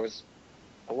 Like, I was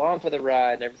along for the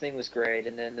ride and everything was great,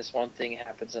 and then this one thing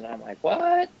happens and I'm like,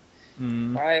 what?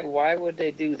 Why would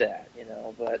they do that?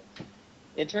 But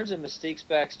in terms of Mystique's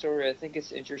backstory, I think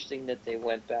it's interesting that they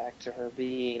went back to her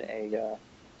being a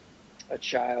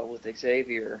child with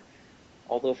Xavier.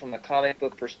 although from a comic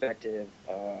book perspective,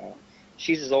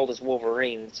 she's as old as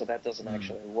Wolverine, so that doesn't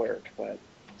actually work. But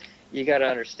you got to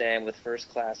understand, with First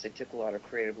Class, they took a lot of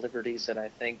creative liberties, and I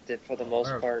think that for the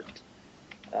most part,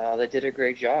 they did a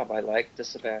great job. I liked the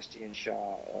Sebastian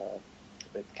Shaw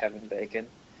with Kevin Bacon.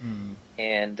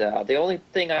 And the only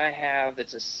thing I have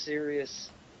that's a serious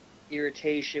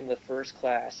irritation with First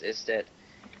Class is that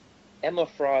Emma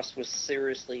Frost was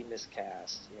seriously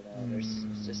miscast. You know, there's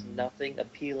just nothing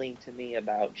appealing to me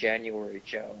about January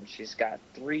Jones. She's got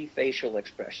 3 facial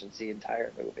expressions the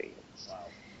entire movie.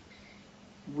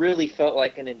 Really felt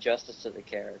like an injustice to the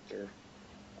character.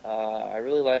 I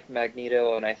really liked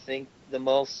Magneto, and I think the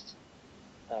most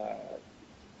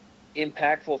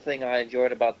impactful thing I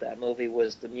enjoyed about that movie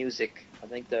was the music. I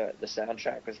think the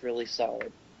soundtrack was really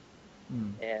solid.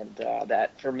 And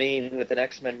that, for me, with an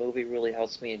X-Men movie, really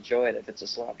helps me enjoy it. If it's a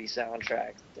sloppy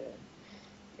soundtrack,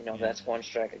 then, that's one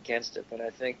strike against it. But I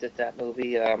think that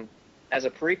movie, as a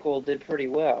prequel, did pretty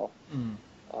well.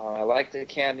 I liked the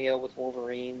cameo with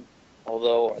Wolverine,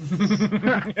 although it's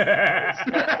not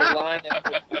the line that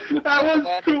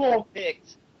was cool.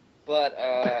 Picked, but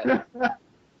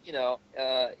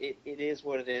it is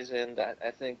what it is, and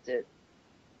I think that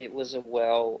it was a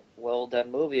well done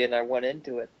movie, and I went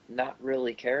into it not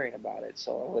really caring about it,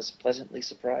 so I was pleasantly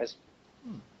surprised.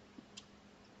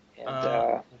 And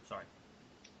sorry.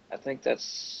 I think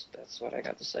that's what I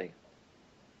got to say.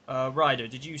 Ryder,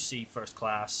 did you see First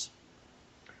Class?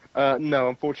 No,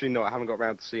 unfortunately not. I haven't got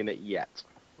around to seeing it yet.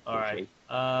 All right.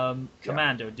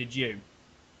 Commando, did you?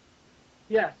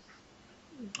 Yes.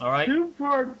 All right. 2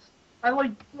 parts. I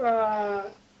like,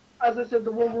 as I said,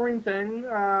 the Wolverine thing,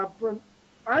 but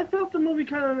I felt the movie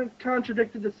kind of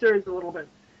contradicted the series a little bit.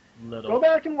 Go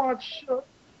back and watch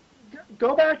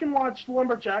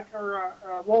Lumberjack or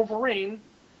Wolverine,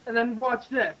 and then watch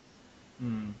this.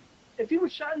 If he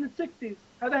was shot in the '60s,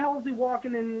 how the hell is he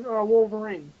walking in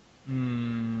Wolverine?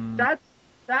 That's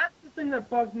the thing that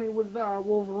bugged me with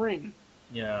Wolverine.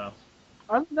 Yeah.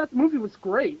 I think that movie was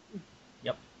great.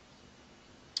 Yep.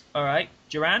 All right,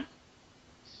 Duran?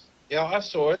 Yeah, I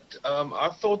saw it. I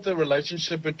thought the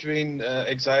relationship between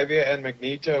Xavier and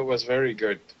Magneto was very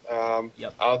good. How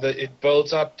it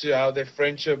builds up to how their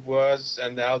friendship was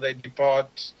and how they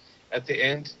depart at the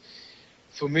end.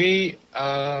 For me,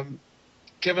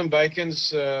 Kevin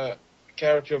Bacon's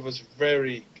character was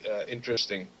very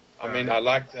interesting. I mean, I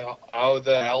liked how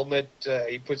the helmet,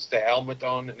 he puts the helmet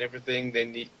on and everything,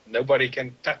 then nobody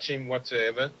can touch him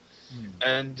whatsoever.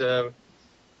 And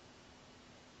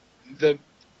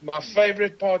my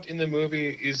favorite part in the movie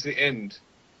is the end,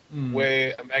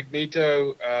 where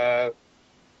Magneto,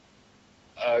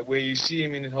 where you see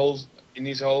him in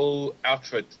his whole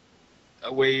outfit,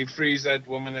 where he frees that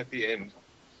woman at the end.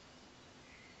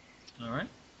 All right.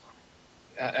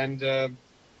 And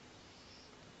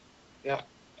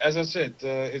as I said,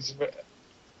 it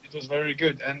was very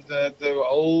good, and the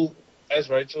whole, as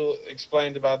Rachel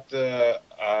explained about the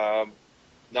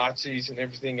Nazis and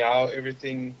everything, how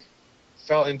everything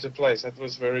fell into place. That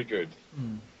was very good.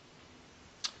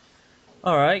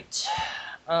 All right.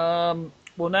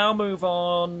 We'll now move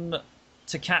on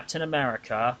to Captain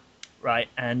America, right?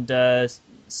 And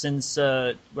since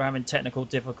we're having technical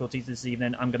difficulties this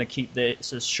evening, I'm going to keep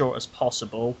this as short as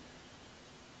possible.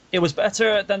 It was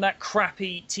better than that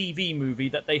crappy TV movie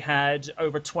that they had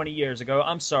over 20 years ago.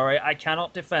 I'm sorry, I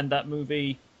cannot defend that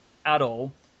movie at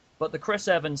all. But the Chris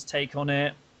Evans take on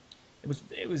it,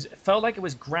 it felt like it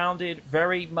was grounded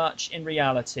very much in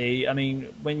reality. I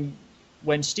mean,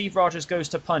 when Steve Rogers goes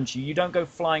to punch you, you don't go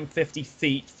flying 50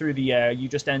 feet through the air. You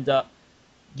just end up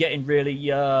getting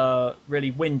really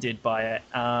winded by it.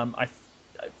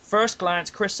 First glance,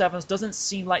 Chris Evans doesn't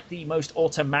seem like the most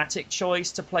automatic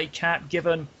choice to play Cap,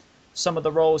 given some of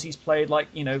the roles he's played,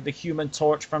 like, the Human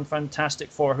Torch from Fantastic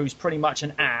Four, who's pretty much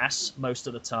an ass most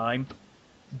of the time.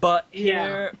 But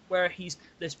here, where he's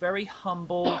this very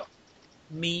humble,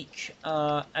 meek,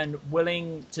 and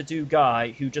willing to do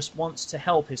guy who just wants to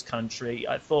help his country,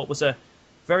 I thought was a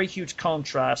very huge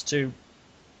contrast to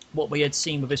what we had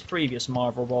seen with his previous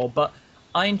Marvel role. But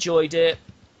I enjoyed it.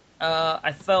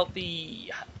 I felt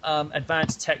the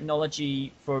advanced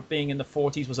technology for being in the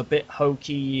 40s was a bit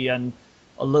hokey and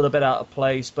a little bit out of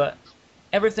place, but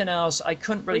everything else I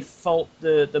couldn't really fault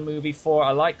the movie for.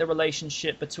 I like the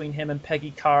relationship between him and Peggy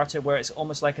Carter, where it's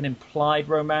almost like an implied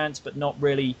romance, but not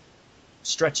really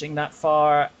stretching that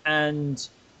far. And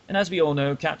as we all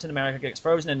know, Captain America gets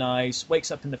frozen in ice,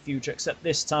 wakes up in the future, except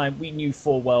this time we knew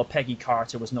full well Peggy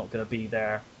Carter was not going to be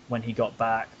there when he got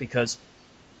back, because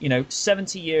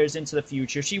 70 years into the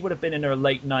future, she would have been in her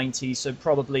late 90s, so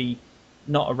probably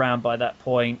not around by that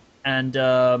point.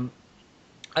 And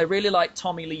I really liked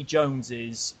Tommy Lee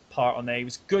Jones's part on there. He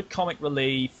was good comic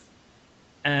relief,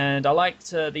 and I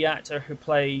liked the actor who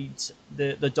played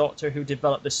the doctor who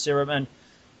developed the serum. And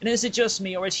is it just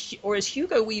me, or is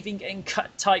Hugo Weaving getting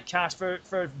typecast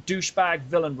for douchebag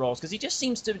villain roles? Because he just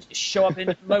seems to show up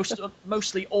in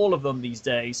mostly all of them these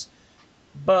days.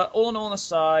 But all in all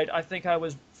aside, I think I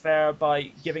was fair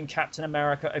by giving Captain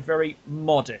America a very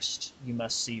modest "you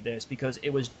must see this" because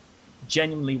it was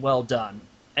genuinely well done.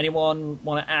 Anyone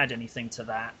want to add anything to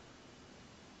that?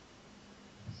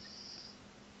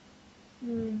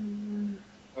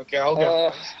 Okay, I'll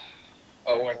go.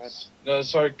 Oh, wait. No,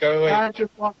 sorry, go away. I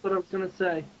just lost what I was going to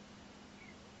say.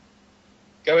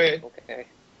 Go ahead. Okay.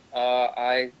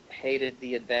 I hated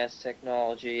the advanced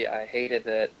technology. I hated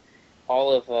that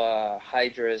all of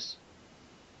Hydra's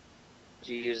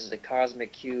uses the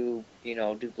cosmic cube,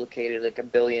 duplicated like a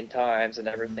billion times, and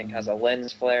everything has a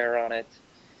lens flare on it.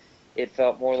 It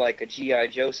felt more like a G.I.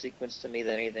 Joe sequence to me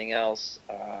than anything else.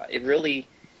 It really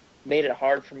made it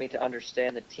hard for me to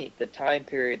understand the time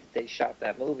period that they shot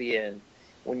that movie in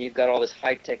when you've got all this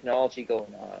high technology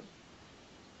going on.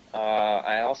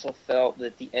 I also felt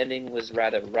that the ending was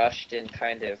rather rushed and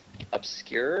kind of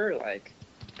obscure. Like,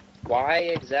 why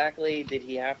exactly did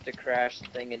he have to crash the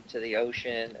thing into the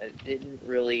ocean? It didn't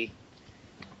really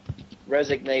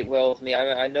resonate well with me.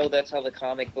 I know that's how the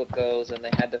comic book goes, and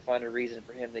they had to find a reason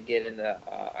for him to get in the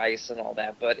ice and all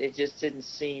that, but it just didn't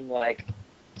seem like...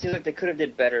 It seems like they could have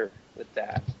did better with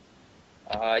that.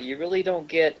 You really don't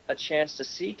get a chance to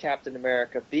see Captain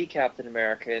America be Captain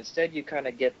America. Instead, you kind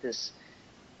of get this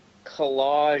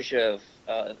collage of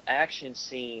action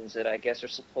scenes that I guess are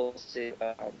supposed to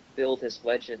build his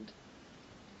legend.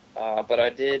 But I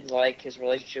did like his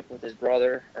relationship with his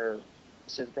brother, or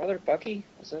was his brother Bucky?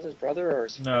 Was that his brother or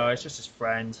his friend? No, it's just his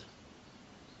friend.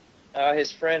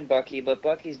 His friend Bucky, but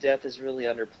Bucky's death is really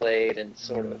underplayed and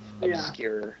sort of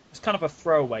obscure. It's kind of a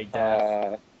throwaway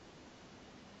death.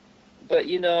 But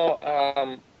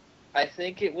I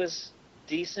think it was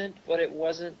decent, but it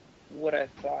wasn't what I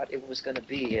thought it was going to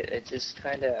be. It just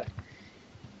kind of...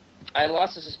 I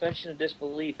lost the suspension of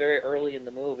disbelief very early in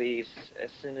the movies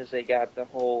as soon as they got the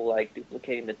whole, like,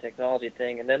 duplicating the technology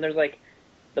thing. And then there's, like,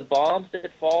 the bombs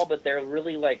that fall, but they're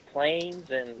really, like, planes,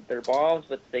 and they're bombs,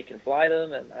 but they can fly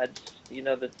them. And,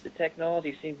 the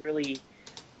technology seemed really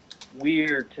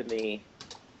weird to me.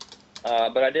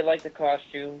 But I did like the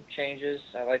costume changes.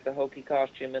 I like the hokey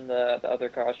costume and the other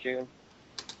costume.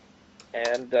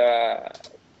 And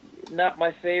not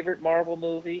my favorite Marvel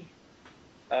movie,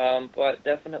 but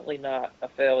definitely not a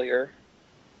failure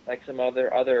like some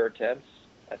other attempts.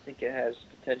 I think it has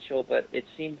potential, but it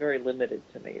seemed very limited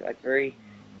to me, like very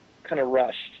kind of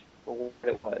rushed for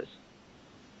what it was.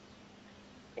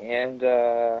 And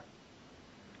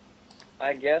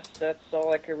I guess that's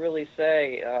all I could really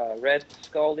say. Red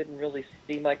Skull didn't really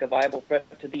seem like a viable threat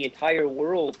to the entire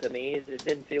world to me. It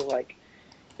didn't feel like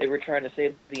they were trying to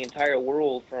save the entire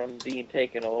world from being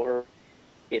taken over.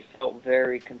 It felt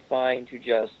very confined to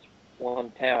just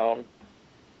one town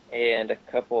and a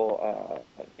couple,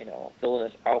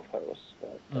 villainous outposts.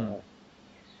 But,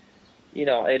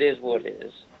 it is what it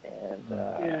is. And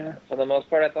for the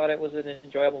most part, I thought it was an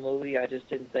enjoyable movie. I just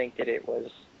didn't think that it was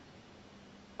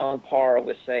on par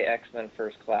with, say, X-Men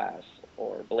First Class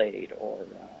or Blade or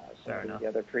some of the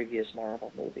other previous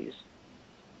Marvel movies.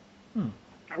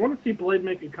 I want to see Blade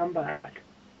make a comeback.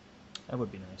 That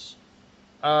would be nice.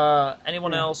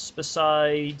 Anyone else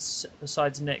besides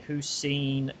Nick who's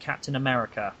seen Captain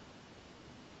America?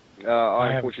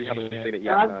 I unfortunately haven't seen it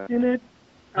yet. I've seen it.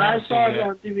 I saw it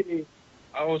on DVD.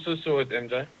 I also saw it,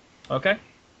 MJ. Okay.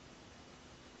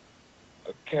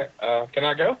 Okay, can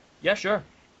I go? Yeah, sure.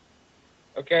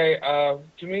 Okay,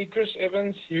 to me, Chris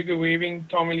Evans, Hugo Weaving,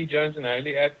 Tommy Lee Jones, and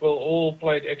Haley Atwell all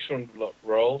played excellent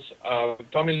roles.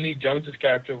 Tommy Lee Jones's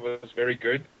character was very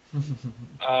good.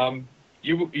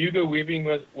 Hugo Weaving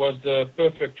was the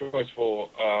perfect choice for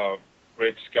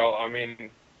Red Skull. I mean,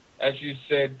 as you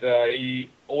said, he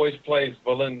always plays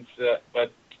villains,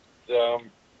 but to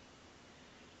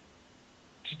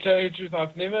tell you the truth,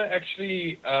 I've never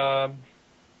actually...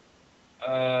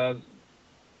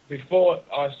 before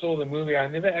I saw the movie, I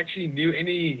never actually knew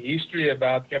any history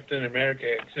about Captain America,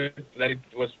 except that it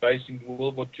was based in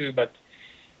World War II. But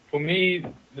for me,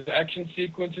 the action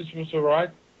sequences was alright.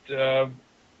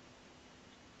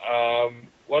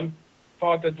 One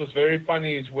part that was very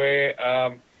funny is where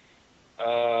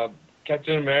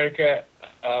Captain America,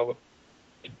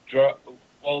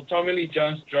 Tommy Lee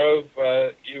Jones drove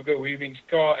Hugo Weaving's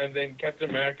car, and then Captain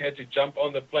America had to jump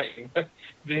on the plane.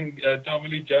 Then Tommy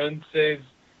Lee Jones says,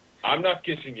 "I'm not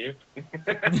kissing you."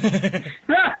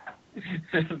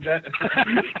 that,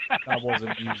 That was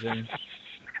amusing.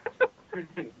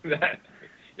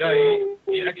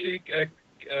 he actually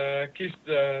kissed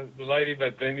the lady,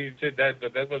 but then he said that,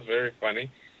 but that was very funny.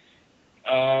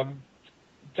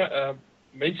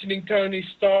 Mentioning Tony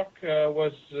Stark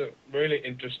was really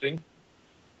interesting.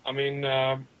 I mean,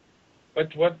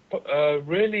 but what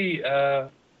really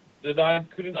that I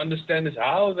couldn't understand is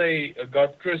how they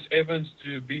got Chris Evans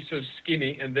to be so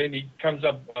skinny, and then he comes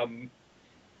up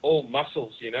all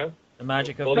muscles, you know? The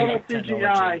magic of Total technology.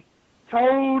 CGI.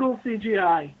 Total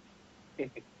CGI.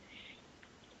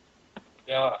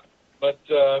 Yeah, but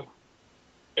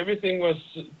everything was,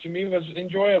 to me, was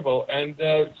enjoyable. And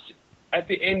at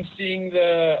the end, seeing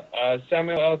the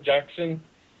Samuel L. Jackson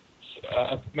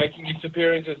making his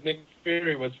appearance as Nick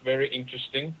Fury was very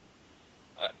interesting.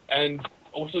 And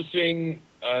also seeing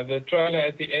the trailer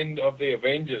at the end of the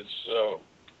Avengers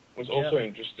was also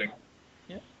interesting.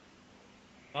 Yeah.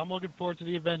 I'm looking forward to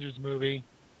the Avengers movie.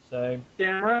 So.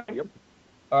 Yeah, right. Yep.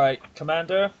 All right,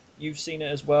 Commander, you've seen it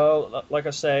as well. Like I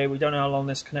say, we don't know how long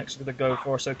this connection's going to go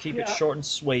for, so keep it short and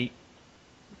sweet.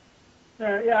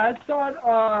 Yeah, I saw it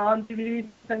on DVD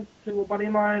thanks to a buddy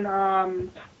of mine.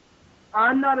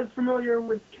 I'm not as familiar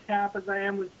with Cap as I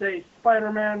am with, say,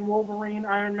 Spider-Man, Wolverine,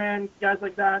 Iron Man, guys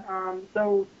like that.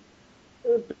 So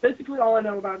basically all I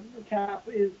know about Cap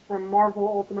is from Marvel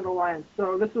Ultimate Alliance.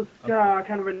 So this was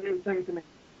kind of a new thing to me.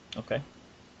 Okay.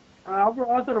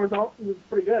 Overall, I thought it was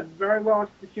pretty good. Very well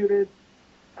executed.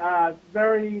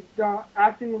 Acting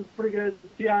was pretty good. The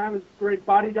CI was great.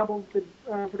 Body doubles did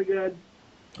pretty good.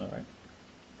 All right.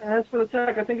 And as for the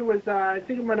tech, I think it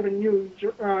might have been you,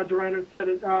 Duran, who said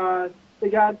it.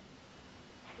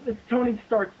 It's Tony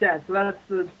Stark's dad, so that's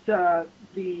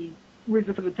the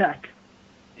reason for the tech.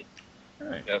 All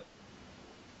right. Yep.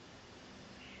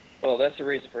 Well, that's the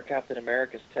reason for Captain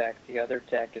America's tech. The other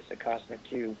tech is the Cosmic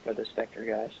Cube for the Spectre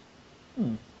guys.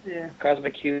 Yeah.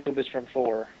 Cosmic Cube is from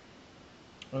Thor.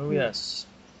 Oh yes.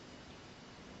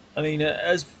 I mean,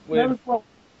 as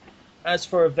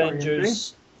for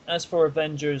Avengers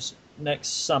next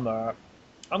summer,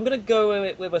 I'm going to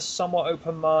go with a somewhat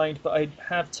open mind, but I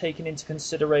have taken into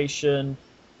consideration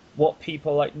what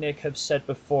people like Nick have said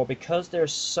before, because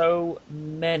there's so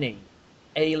many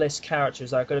A-list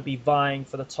characters that are going to be vying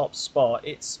for the top spot.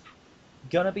 It's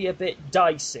going to be a bit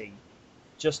dicey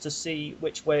just to see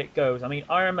which way it goes. I mean,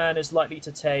 Iron Man is likely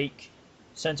to take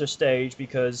center stage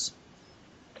because,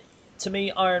 to me,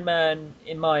 Iron Man,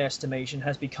 in my estimation,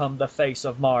 has become the face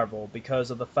of Marvel because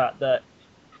of the fact that,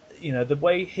 you know, the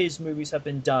way his movies have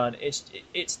been done, it's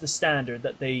the standard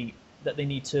that they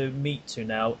need to meet to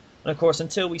now. And of course,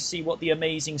 until we see what the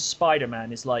Amazing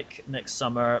Spider-Man is like next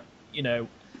summer, you know,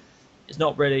 it's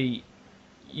not really,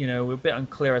 you know, we're a bit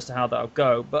unclear as to how that'll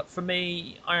go. But for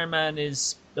me, Iron Man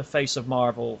is the face of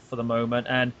Marvel for the moment,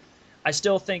 and I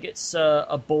still think it's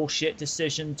a bullshit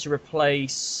decision to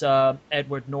replace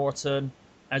Edward Norton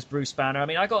as Bruce Banner. I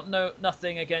mean, I got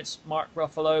nothing against Mark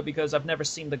Ruffalo because I've never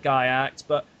seen the guy act,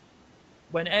 but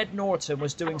when Ed Norton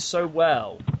was doing so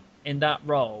well in that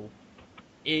role,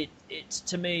 it's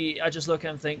to me, I just look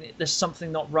and think there's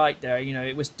something not right there. You know,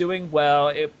 it was doing well.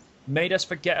 It made us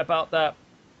forget about that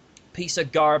piece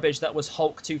of garbage that was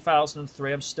Hulk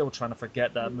 2003. I'm still trying to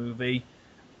forget that movie.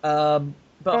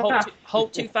 But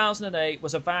Hulk 2008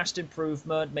 was a vast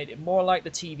improvement, made it more like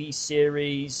the TV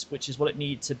series, which is what it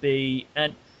needed to be.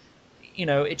 And, you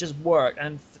know, it just worked.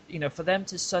 And, you know, for them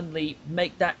to suddenly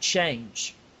make that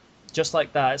change just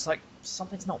like that, it's like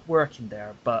something's not working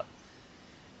there.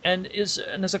 And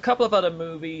there's a couple of other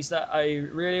movies that I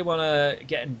really want to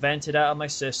get invented out of my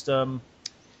system.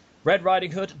 Red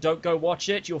Riding Hood, don't go watch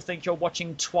it. You'll think you're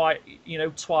watching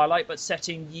Twilight, but set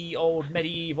in ye old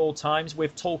medieval times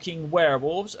with talking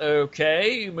werewolves.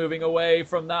 Okay, moving away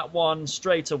from that one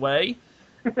straight away.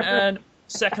 And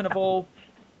second of all,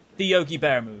 the Yogi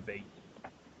Bear movie.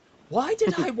 Why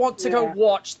did I want to go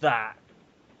watch that?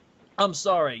 I'm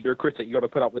sorry. You're a critic. You got to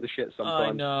put up with the shit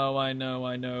sometimes. I know.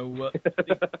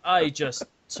 I just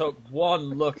took one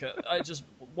look at. I just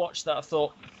watched that. I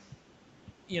thought,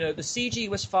 you know, the CG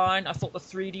was fine. I thought the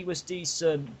 3D was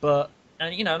decent,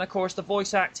 and of course the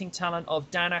voice acting talent of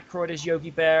Dan Aykroyd as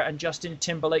Yogi Bear and Justin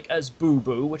Timberlake as Boo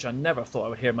Boo, which I never thought I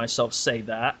would hear myself say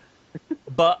that.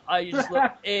 But I just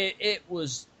it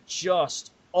was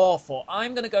just awful.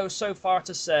 I'm going to go so far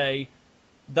to say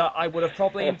that I would have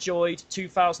probably enjoyed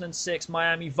 2006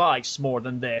 Miami Vice more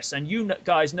than this, and you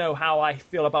guys know how I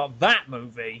feel about that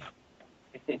movie.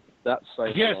 That's so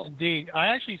yes, cool. indeed. I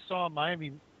actually saw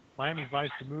Miami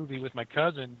Vice the movie with my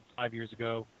cousin 5 years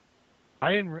ago.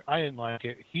 I didn't like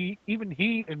it. He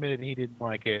admitted he didn't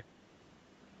like it.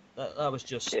 That was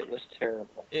just. It was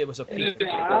terrible. It was a piece.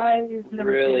 I've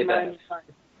never Really seen Miami Vice.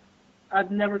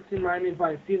 I've never seen Miami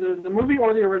Vice, either the movie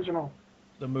or the original.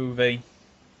 The movie.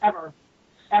 Ever.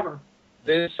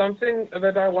 There's something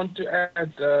that I want to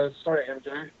add. Sorry,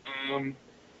 MJ.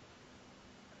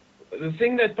 The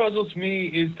thing that puzzles me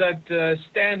is that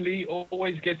Stan Lee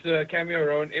always gets a cameo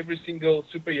role in every single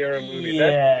superhero movie.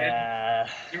 Yeah.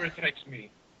 That irritates me.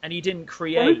 And he didn't Well,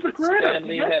 create. he's the creator. Stan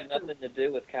Lee had nothing to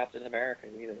do with Captain America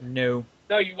either. No.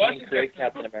 No, you He want didn't create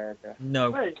Captain America.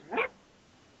 No. Wait, what?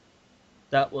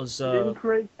 That was. He didn't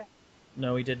create.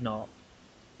 No, he did not.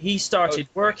 He started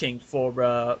working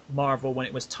for Marvel when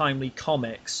it was Timely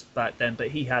Comics back then, but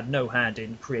he had no hand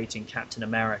in creating Captain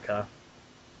America.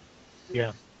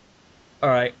 Yeah. All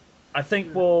right. I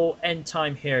think we'll end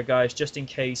time here, guys, just in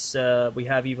case we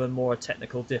have even more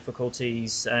technical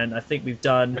difficulties. And I think we've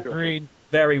done Agreed.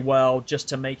 very well just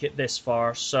to make it this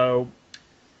far. So,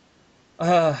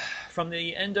 from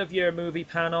the end of year movie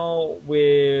panel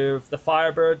with the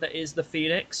Firebird that is the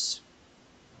Phoenix.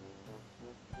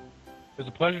 It was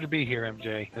a pleasure to be here,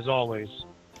 MJ, as always.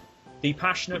 The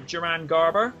passionate Duran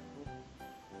Garber.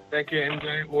 Thank you,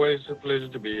 MJ. Always a pleasure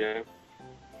to be here.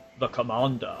 The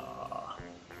Commander.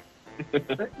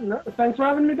 Thanks for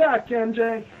having me back,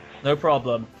 MJ. No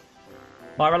problem.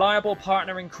 My reliable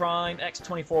partner in crime,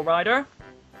 X24 Rider.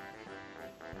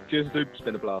 Cheers, dude. It's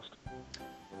been a blast.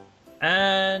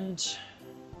 And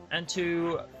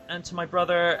to my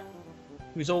brother,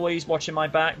 who's always watching my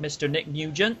back, Mr. Nick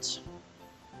Nugent.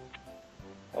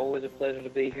 Always a pleasure to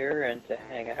be here and to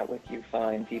hang out with you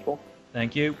fine people.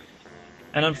 Thank you.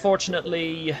 And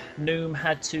unfortunately, Noom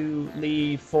had to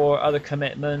leave for other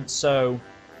commitments, so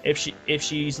if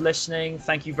she's listening,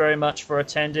 thank you very much for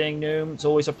attending, Noom. It's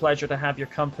always a pleasure to have your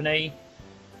company.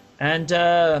 And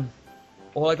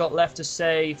all I got left to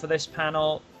say for this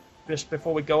panel, just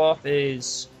before we go off,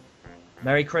 is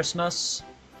Merry Christmas,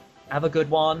 have a good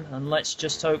one, and let's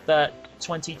just hope that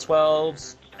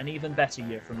 2012's an even better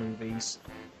year for movies.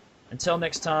 Until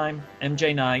next time,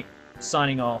 MJ Knight,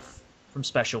 signing off from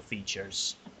Special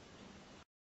Features.